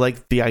really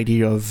like the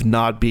idea of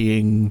not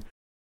being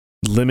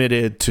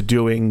limited to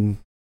doing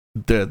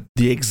the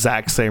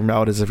exact same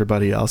route as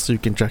everybody else. So you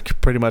can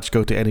pretty much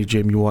go to any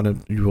gym you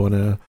want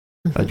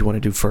to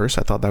do first.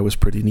 I thought that was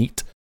pretty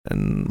neat,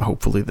 and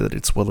hopefully that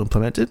it's well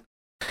implemented.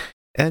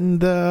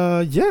 And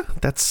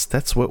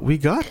that's what we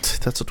got.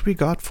 That's what we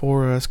got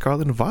for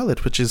Scarlet and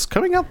Violet, which is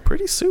coming out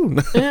pretty soon.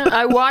 Yeah,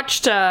 I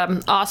watched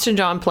Austin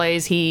John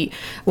Plays.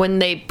 When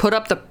they put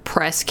up the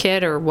press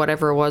kit or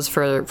whatever it was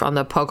on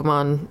the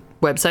Pokemon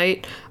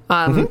website,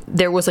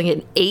 there was like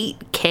an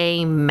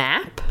 8K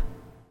map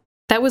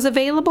that was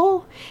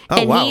available,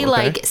 and he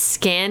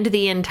scanned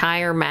the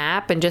entire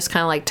map and just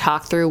kind of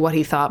talked through what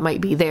he thought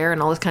might be there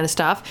and all this kind of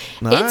stuff.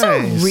 Nice. It's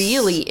a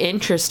really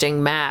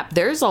interesting map.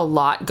 There's a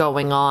lot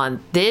going on.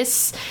 I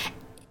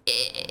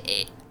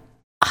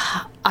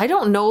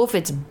don't know if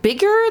it's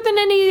bigger than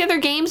any of the other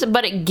games,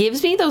 but it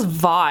gives me those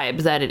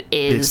vibes that it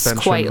is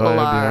quite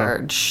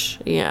large.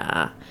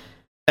 Yeah.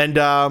 And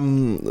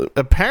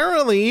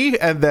apparently,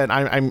 and then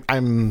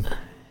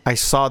I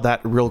saw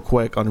that real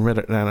quick on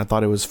Reddit and I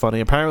thought it was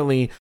funny.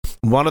 Apparently,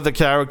 one of the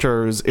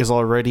characters is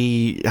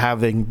already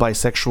having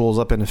bisexuals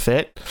up in a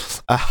fit,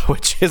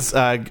 which is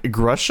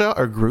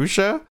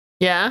Grusha.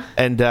 Yeah.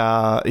 And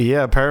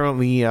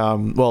apparently,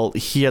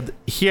 he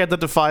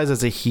identifies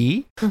as a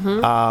he,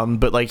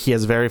 but he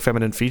has very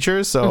feminine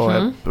features.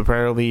 So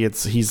apparently,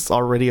 he's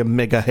already a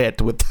mega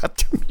hit with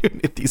that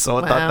community. So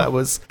I thought that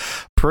was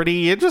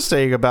pretty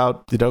interesting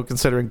about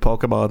considering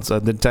Pokemon's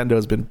Nintendo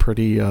has been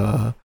pretty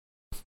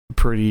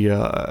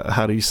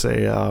how do you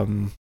say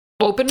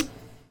open.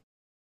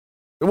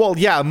 Well,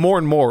 yeah, more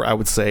and more I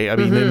would say. I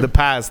mean, in the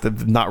past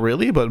not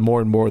really, but more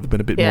and more they've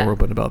been a bit more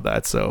open about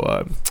that.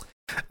 So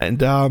we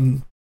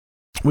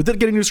did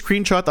get a new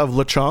screenshot of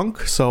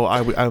Lechonk, so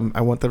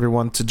I want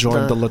everyone to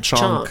join the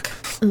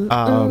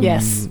Lechonk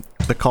yes,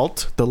 the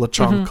cult, the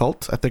Lechonk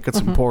cult. I think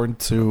it's important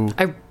to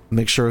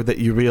make sure that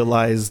you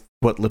realize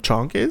what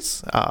Lechonk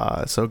is.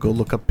 So go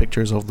look up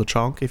pictures of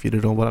Lechonk if you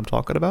don't know what I'm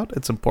talking about.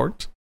 It's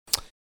important.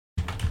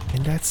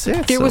 And that's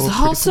it. There was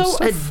also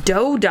a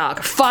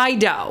Dodog,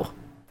 Fido.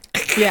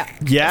 Yeah.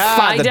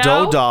 Fido? The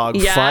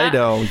Dodog,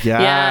 Fido.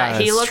 Yeah,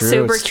 he looks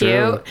super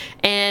cute.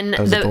 And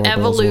the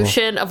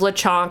evolution of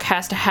Lechonk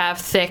has to have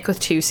thick with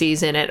 2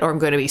 C's in it, or I'm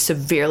going to be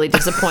severely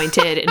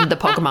disappointed in the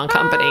Pokemon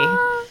Company.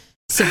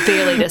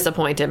 Severely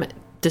disappointed.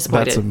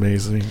 That's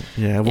amazing.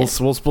 Yeah, we'll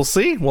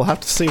see. We'll have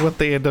to see what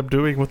they end up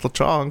doing with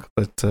Lechonk,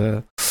 but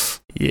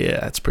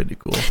yeah, it's pretty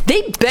cool.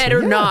 They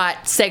better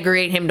not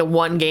segregate him to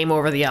one game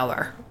over the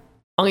other.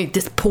 I'm going to be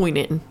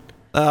disappointed.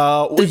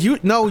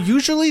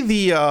 Usually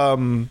the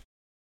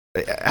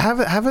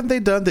haven't they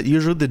done that?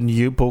 Usually the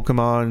new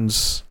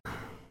Pokemons,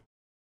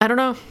 I don't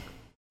know.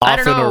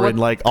 Often are in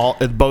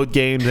both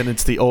games, and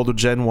it's the older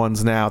gen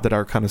ones now that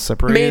are kind of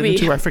separated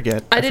into. I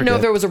forget. I didn't know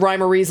if there was a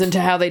rhyme or reason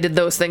to how they did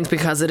those things,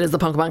 because it is the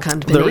Pokemon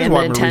Company. There is and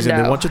rhyme or Nintendo.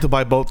 reason. They want you to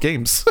buy both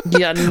games.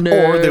 Yeah,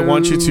 no. Or they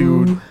want you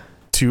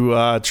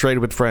to trade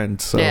with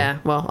friends. So. Yeah,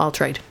 well, I'll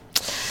trade.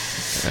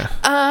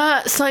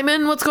 Yeah.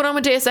 Simon, what's going on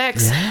with Deus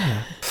Ex?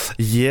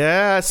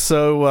 Yeah,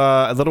 so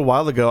a little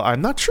while ago,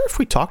 I'm not sure if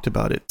we talked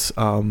about it,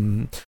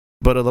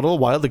 but a little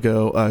while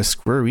ago,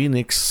 Square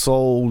Enix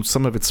sold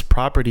some of its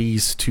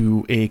properties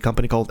to a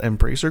company called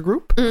Embracer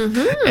Group.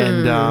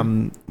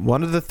 And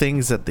one of the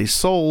things that they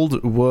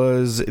sold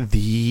was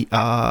the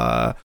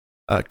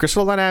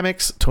Crystal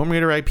Dynamics, Tomb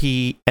Raider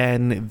IP,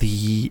 and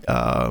the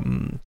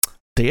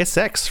Deus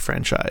Ex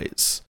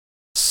franchise.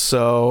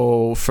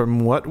 So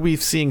from what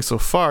we've seen so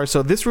far,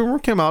 so this rumor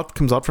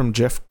comes out from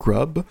Jeff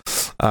Grubb,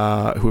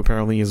 who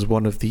apparently is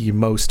one of the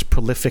most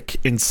prolific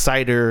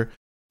insider.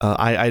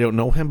 I don't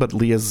know him, but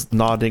Leah's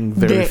nodding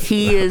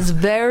he is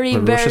very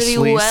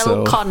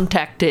well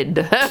contacted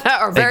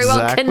or very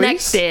well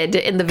connected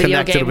in the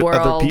video game with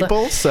world. Other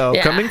people. So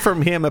coming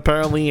from him,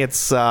 apparently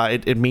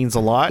it means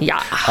a lot.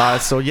 Yeah.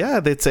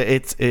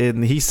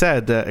 And he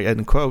said,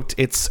 and quote,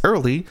 "It's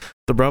early.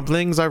 The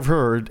rumblings I've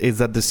heard is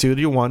that the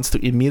studio wants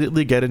to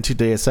immediately get into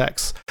Deus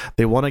Ex.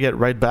 They want to get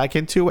right back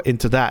into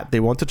that. They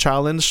want to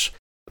challenge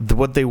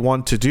what they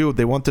want to do.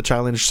 They want to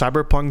challenge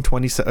Cyberpunk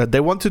 20. They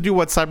want to do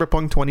what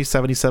Cyberpunk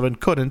 2077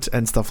 couldn't,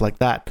 and stuff like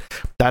that.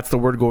 That's the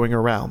word going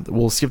around.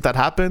 We'll see if that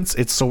happens.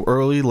 It's so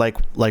early, like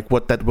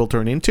what that will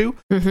turn into.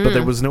 But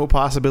there was no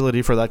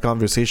possibility for that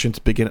conversation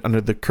to begin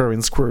under the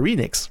current Square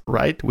Enix,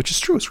 right? Which is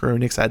true. Square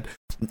Enix had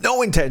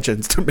no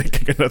intentions to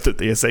making another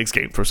Deus Ex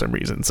game for some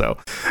reason. So,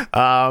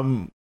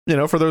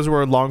 for those who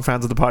are long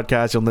fans of the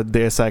podcast, you'll know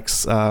Deus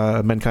Ex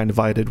Mankind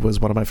Divided was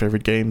one of my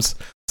favorite games.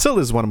 Still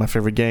is one of my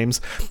favorite games.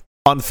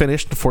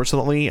 Unfinished,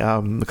 unfortunately.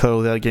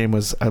 That game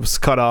I was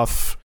cut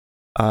off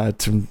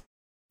to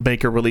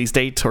make a release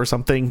date or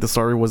something. The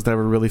story was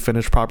never really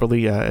finished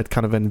properly. It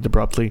kind of ended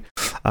abruptly.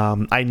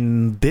 I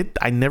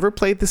never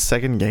played the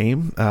second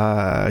game.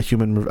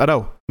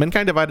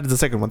 Mankind Divided is the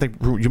second one. I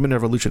think Human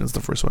Revolution is the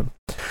first one.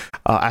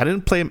 I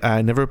didn't play.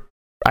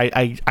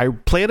 I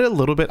played it a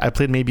little bit. I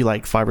played maybe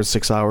like 5 or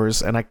 6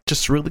 hours, and I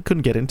just really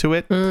couldn't get into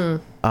it.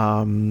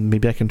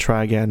 Maybe I can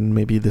try again.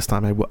 Maybe this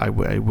time I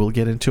will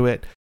get into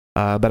it.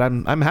 But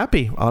I'm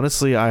happy.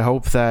 Honestly, I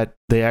hope that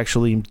they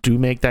actually do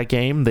make that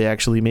game. They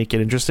actually make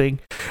it interesting,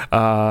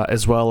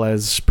 as well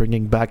as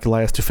bringing back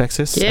Elias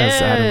Tufexis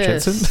as Adam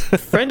Jensen,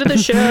 friend of the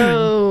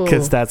show.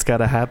 Because that's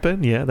gotta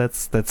happen. Yeah,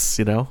 that's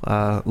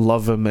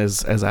love him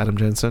as Adam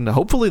Jensen.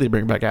 Hopefully, they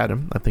bring back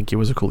Adam. I think he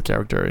was a cool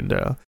character, and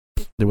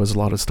there was a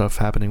lot of stuff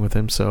happening with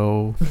him.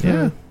 So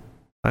yeah,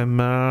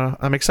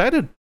 I'm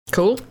excited.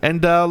 Cool.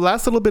 And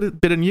last little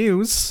bit of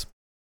news.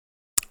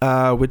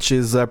 Which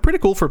is pretty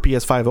cool for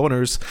PS5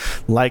 owners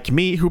like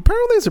me, who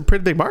apparently is a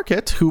pretty big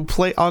market, who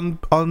play on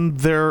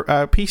their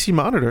PC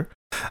monitor.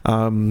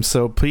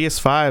 So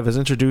PlayStation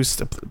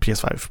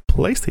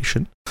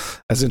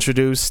has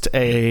introduced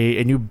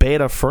a new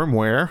beta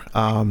firmware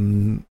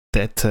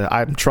that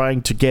I'm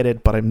trying to get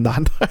it, but I'm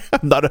not.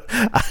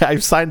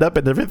 I've signed up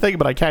and everything,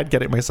 but I can't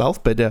get it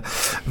myself. But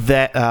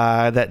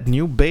that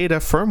new beta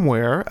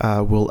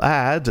firmware will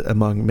add,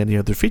 among many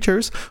other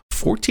features,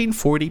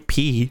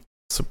 1440p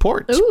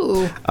support.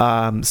 Ooh.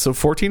 So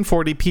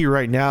 1440p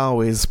right now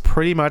is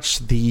pretty much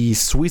the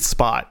sweet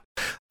spot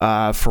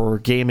for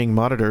gaming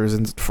monitors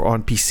and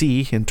on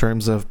PC in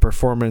terms of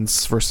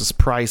performance versus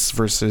price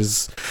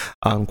versus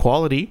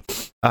quality.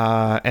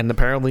 And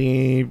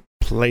apparently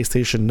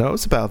PlayStation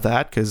knows about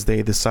that because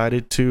they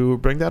decided to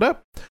bring that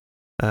up.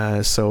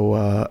 So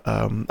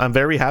I'm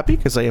very happy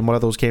because I am one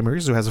of those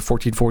gamers who has a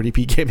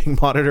 1440p gaming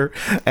monitor,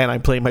 and I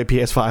play my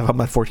PS5 on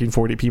my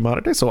 1440p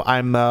monitor. So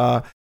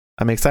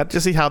I'm excited to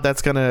see how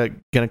that's gonna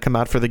come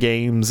out for the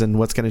games and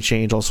what's gonna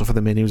change also for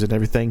the menus and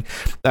everything.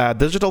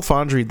 Digital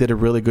Foundry did a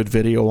really good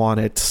video on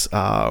it,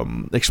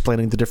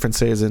 explaining the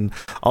differences and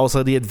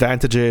also the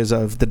advantages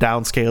of the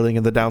downscaling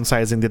and the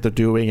downsizing that they're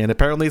doing. And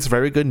apparently, it's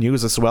very good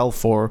news as well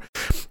for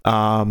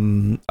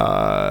 4K,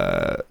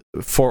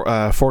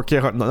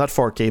 not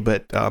 4K,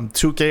 but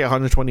 2K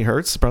 120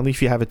 hertz. Apparently,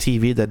 if you have a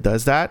TV that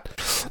does that,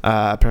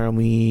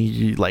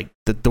 apparently, like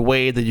the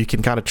way that you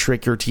can kind of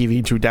trick your TV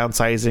into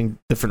downsizing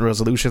different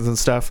resolutions and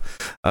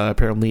stuff,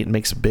 apparently it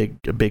makes a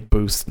big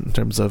boost in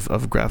terms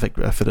of graphic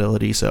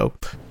fidelity. So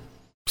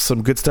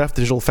some good stuff.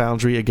 Digital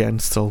Foundry, again,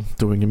 still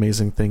doing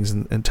amazing things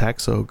in tech.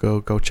 So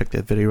go check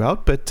that video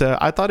out. But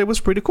I thought it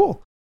was pretty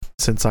cool.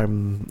 Since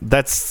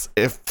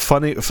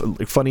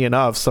funny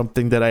enough,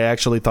 something that I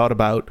actually thought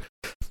about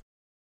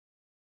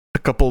a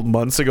couple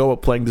months ago while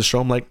playing the show.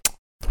 I'm like,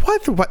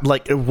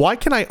 why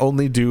can I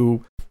only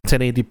do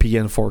 1080p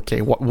and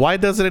 4K? Why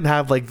doesn't it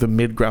have like the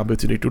mid ground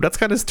between the two? That's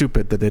kind of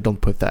stupid that they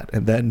don't put that.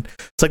 And then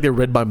it's like they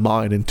read my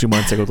mind, and 2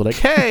 months ago they're like,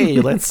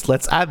 hey, let's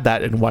add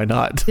that, and why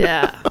not?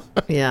 Yeah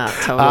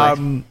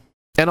totally.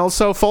 And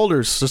also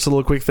folders, just a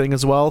little quick thing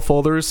as well.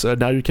 Folders,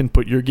 now you can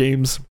put your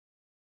games.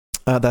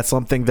 That's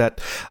something that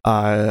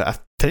I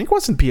think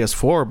was in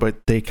PS4,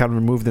 but they kind of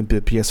removed in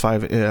the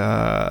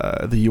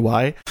PS5 the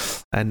UI,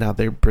 and now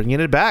they're bringing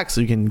it back.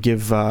 So you can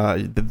give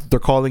they're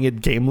calling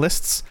it game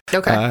lists.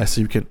 Okay.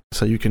 So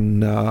you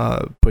can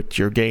put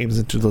your games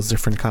into those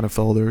different kind of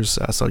folders.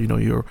 So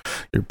your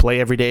play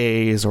every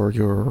days or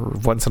your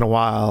once in a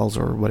whiles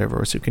or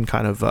whatever. So you can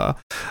kind of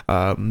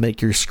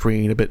make your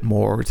screen a bit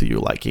more to your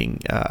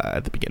liking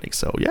at the beginning.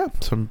 So yeah,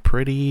 some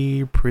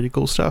pretty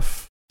cool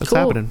stuff. What's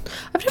happening?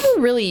 I've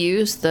never really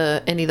used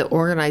any of the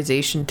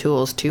organization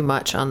tools too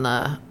much on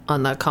the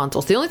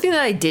consoles. The only thing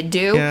that I did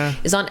do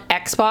is on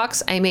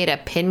Xbox. I made a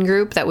pin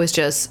group that was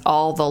just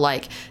all the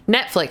like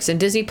Netflix and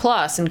Disney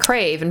Plus and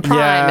Crave and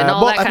Prime and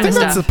all that kind of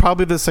stuff. I think that's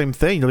probably the same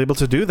thing. You'll be able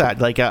to do that,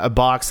 like a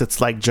box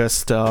that's like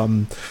just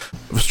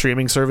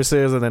streaming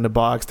services, and then a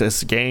box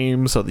that's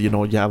games, so that you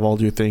have all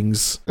your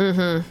things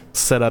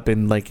set up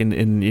in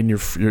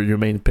your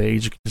main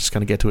page. You can just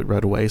kind of get to it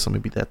right away. So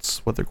maybe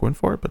that's what they're going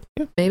for. But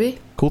yeah, maybe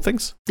cool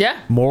things. Yeah,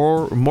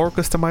 more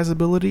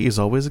customizability is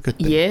always a good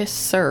thing. Yes,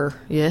 sir.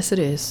 Yes, it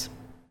is.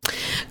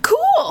 Cool.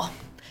 Well,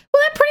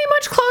 that pretty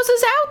much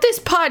closes out this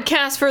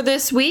podcast for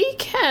this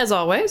week. As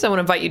always, I want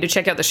to invite you to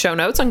check out the show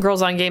notes on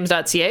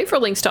girlsongames.ca for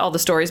links to all the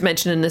stories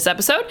mentioned in this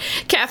episode.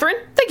 Catherine,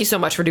 Thank you so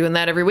much for doing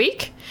that every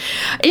week.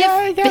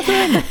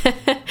 If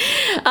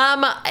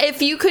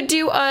you could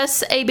do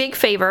us a big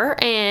favor,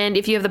 and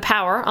if you have the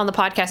power on the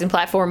podcasting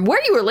platform where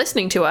you are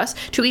listening to us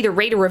to either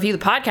rate or review the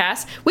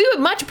podcast, we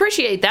would much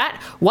appreciate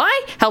that.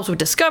 Why? Helps with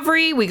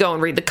discovery. We go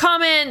and read the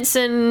comments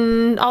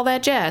and all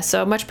that jazz.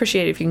 So much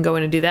appreciated if you can go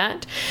in and do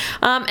that.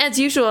 As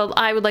usual,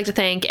 I would like to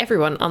thank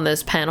everyone on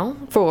this panel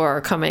for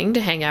coming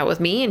to hang out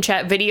with me and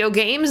chat video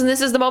games. And this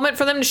is the moment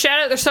for them to shout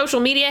out their social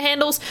media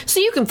handles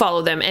so you can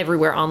follow them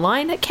everywhere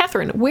online.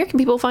 Catherine, where can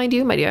people find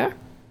you, my dear?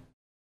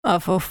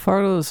 For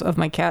photos of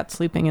my cat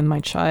sleeping in my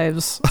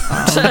chives.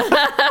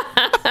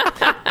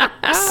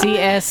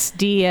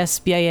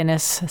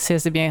 CSDSBINS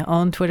says to be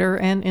on Twitter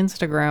and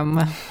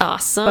Instagram.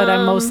 Awesome. But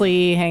I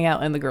mostly hang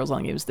out in the Girls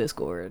on Games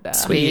Discord.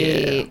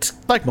 Sweet. Yeah.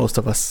 Like most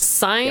of us.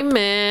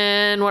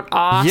 Simon, what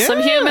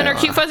awesome human or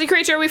cute fuzzy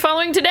creature are we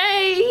following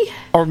today?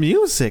 Or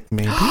music,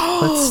 maybe.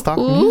 Let's talk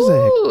music.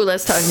 Ooh,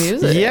 let's talk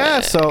music.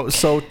 Yeah,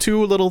 so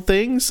two little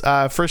things.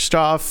 First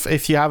off,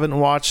 if you haven't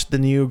watched the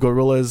new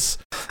Gorillaz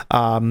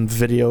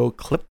video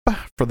clip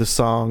for the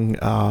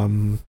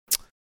song,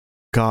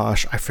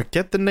 gosh, I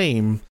forget the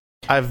name.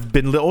 I've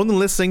been only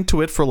listening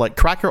to it for like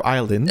Cracker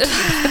Island.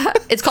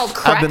 It's called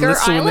Cracker Island? I've been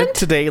listening to it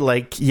today,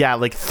 like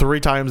 3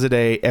 times a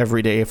day,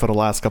 every day for the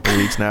last couple of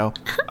weeks now.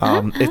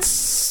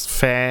 It's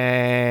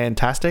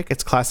fantastic.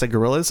 It's classic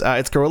Gorillaz.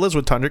 It's Gorillaz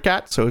with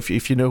Thundercat. So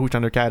if you know who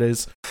Thundercat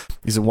is,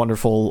 he's a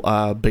wonderful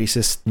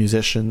bassist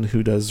musician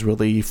who does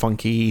really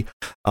funky,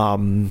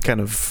 kind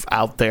of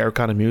out there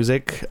kind of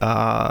music.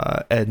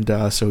 And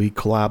so he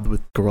collabed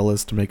with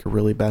Gorillaz to make a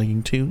really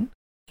banging tune.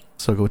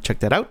 So go check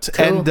that out.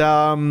 Cool.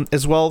 And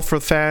as well, for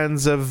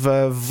fans of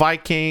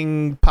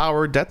Viking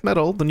power death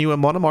metal, the new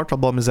Monomart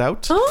album is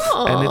out.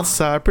 Oh. And it's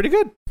pretty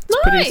good. It's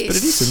pretty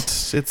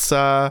decent. It's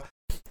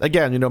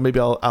again, maybe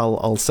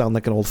I'll sound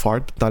like an old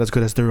fart. Not as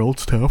good as their old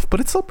stuff, but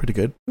it's still pretty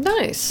good.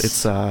 Nice.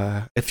 It's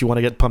if you want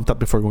to get pumped up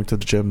before going to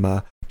the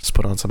gym, just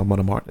put on some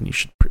Monomart and you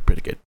should be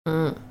pretty good.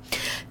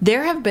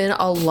 There have been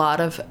a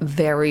lot of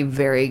very,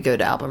 very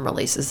good album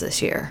releases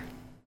this year.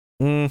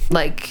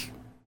 Like,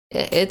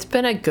 it's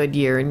been a good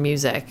year in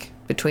music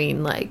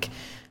between like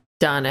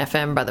Done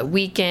FM by The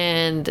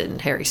Weeknd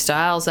and Harry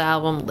Styles'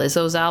 album.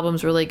 Lizzo's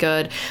album's really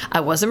good.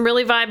 I wasn't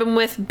really vibing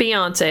with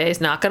Beyonce's,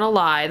 not gonna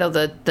lie, though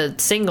the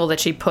single that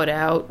she put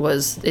out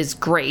is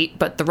great,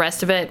 but the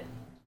rest of it,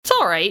 it's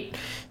all right.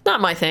 Not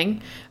my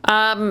thing.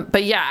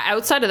 But yeah,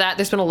 outside of that,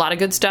 there's been a lot of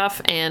good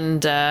stuff,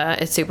 and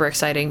it's super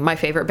exciting. My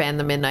favorite band,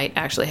 The Midnight,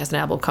 actually has an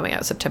album coming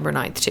out September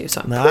 9th too,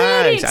 so I'm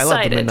pretty excited. I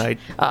love The Midnight.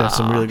 There's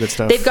some really good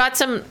stuff. They've got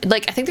some,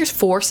 like, I think there's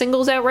 4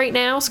 singles out right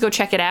now, so go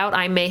check it out.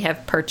 I may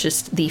have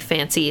purchased the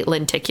fancy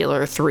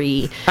Lenticular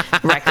 3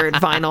 record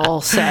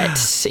vinyl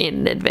set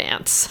in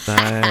advance.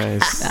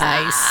 Nice.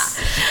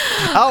 Nice.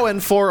 Oh,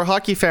 and for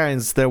hockey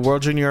fans, the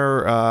World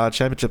Junior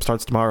Championship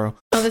starts tomorrow.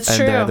 Oh, that's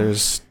true. And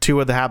there's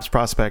 2 of the Habs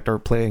prospect are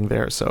playing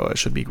there, so it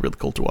should be really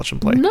cool to watch them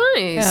play.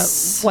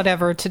 Nice.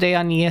 Whatever. Today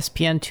on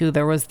ESPN2,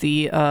 there was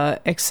the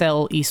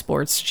Excel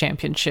Esports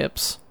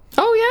Championships.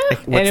 Oh yeah,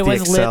 and it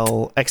was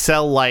Excel. Lit.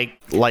 Excel like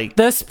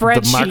the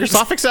spreadsheet, the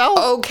Microsoft Excel.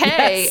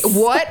 Okay, yes.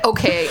 What?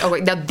 Okay, oh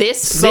wait, now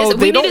this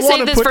we need to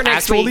save this for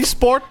next week.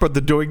 Sport, but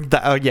they're doing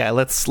that. Yeah,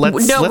 let's we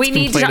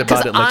complain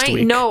about it next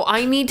week. No,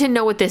 I need to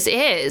know what this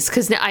is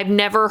because I've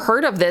never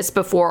heard of this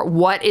before.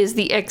 What is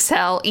the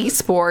Excel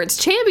Esports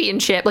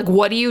Championship? Like,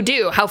 what do you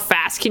do? How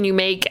fast can you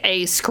make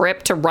a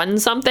script to run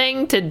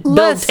something to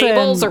build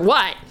tables or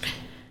what?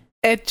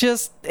 It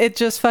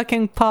just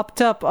fucking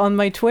popped up on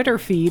my Twitter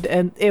feed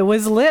and it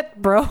was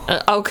lit, bro.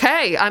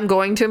 Okay, I'm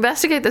going to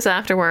investigate this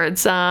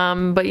afterwards.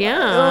 But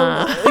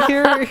yeah,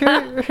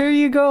 here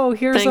you go.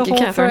 Here's a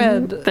whole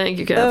thread. Thank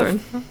you, Catherine.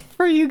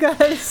 For you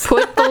guys,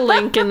 put the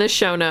link in the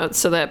show notes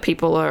so that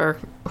people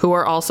who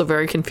are also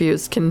very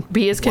confused can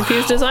be as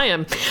confused as I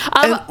am.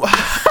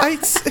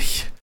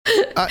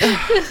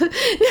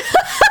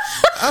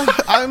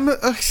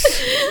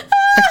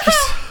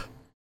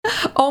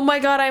 Oh my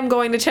god, I'm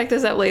going to check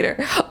this out later.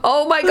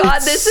 Oh my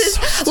god, this is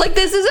as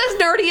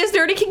nerdy as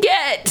nerdy can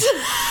get.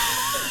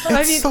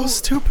 It's so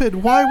stupid.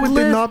 Why would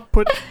they not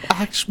put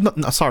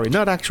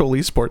not actual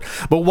esport,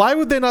 but why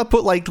would they not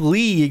put like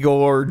League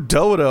or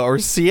Dota or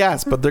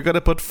CS, but they're gonna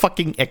put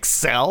fucking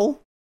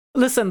Excel?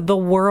 Listen, the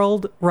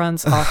world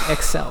runs off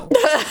Excel.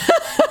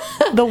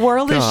 The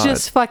world is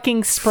just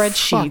fucking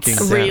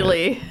spreadsheets.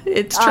 Really?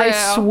 It's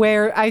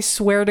true. I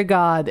swear to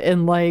God.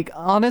 And like,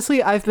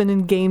 honestly, I've been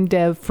in game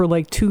dev for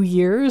like 2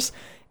 years.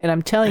 And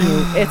I'm telling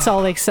you, it's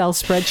all Excel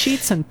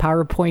spreadsheets and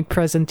PowerPoint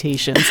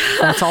presentations.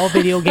 That's all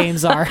video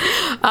games are.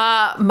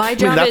 My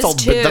job is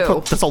too.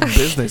 That's all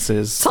business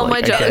is. That's all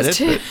my job is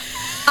too.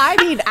 I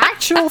mean,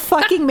 actual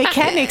fucking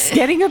mechanics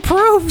getting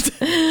approved.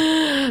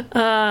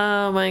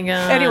 Oh my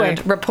god! Anyway,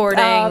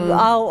 reporting.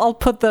 I'll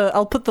put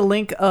the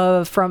link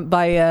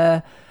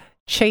by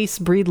Chase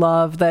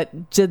Breedlove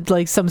that did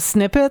like some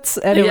snippets,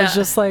 and it was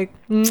just like,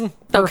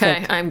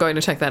 Okay, I'm going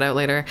to check that out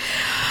later.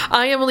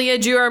 I am Leah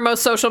Jew, our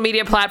most social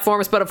media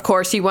platforms, but of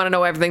course, you want to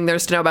know everything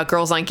there's to know about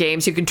Girls on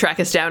Games. You can track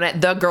us down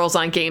at The Girls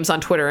on Games on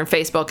Twitter and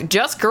Facebook,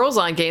 Just Girls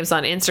on Games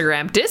on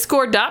Instagram,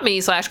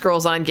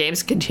 discord.me/Girls on Games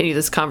to continue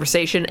this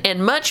conversation,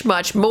 and much,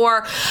 much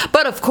more.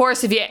 But of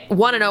course, if you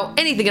want to know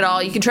anything at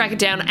all, you can track it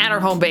down at our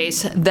home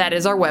base. That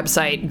is our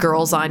website,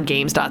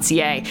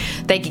 girlsongames.ca.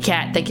 Thank you,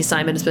 Kat. Thank you,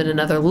 Simon. It's been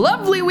another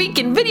lovely week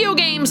in video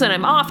games, and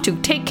I'm off to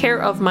take care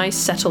of my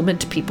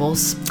settlement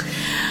peoples.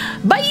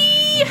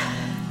 Bye!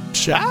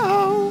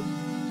 Ciao!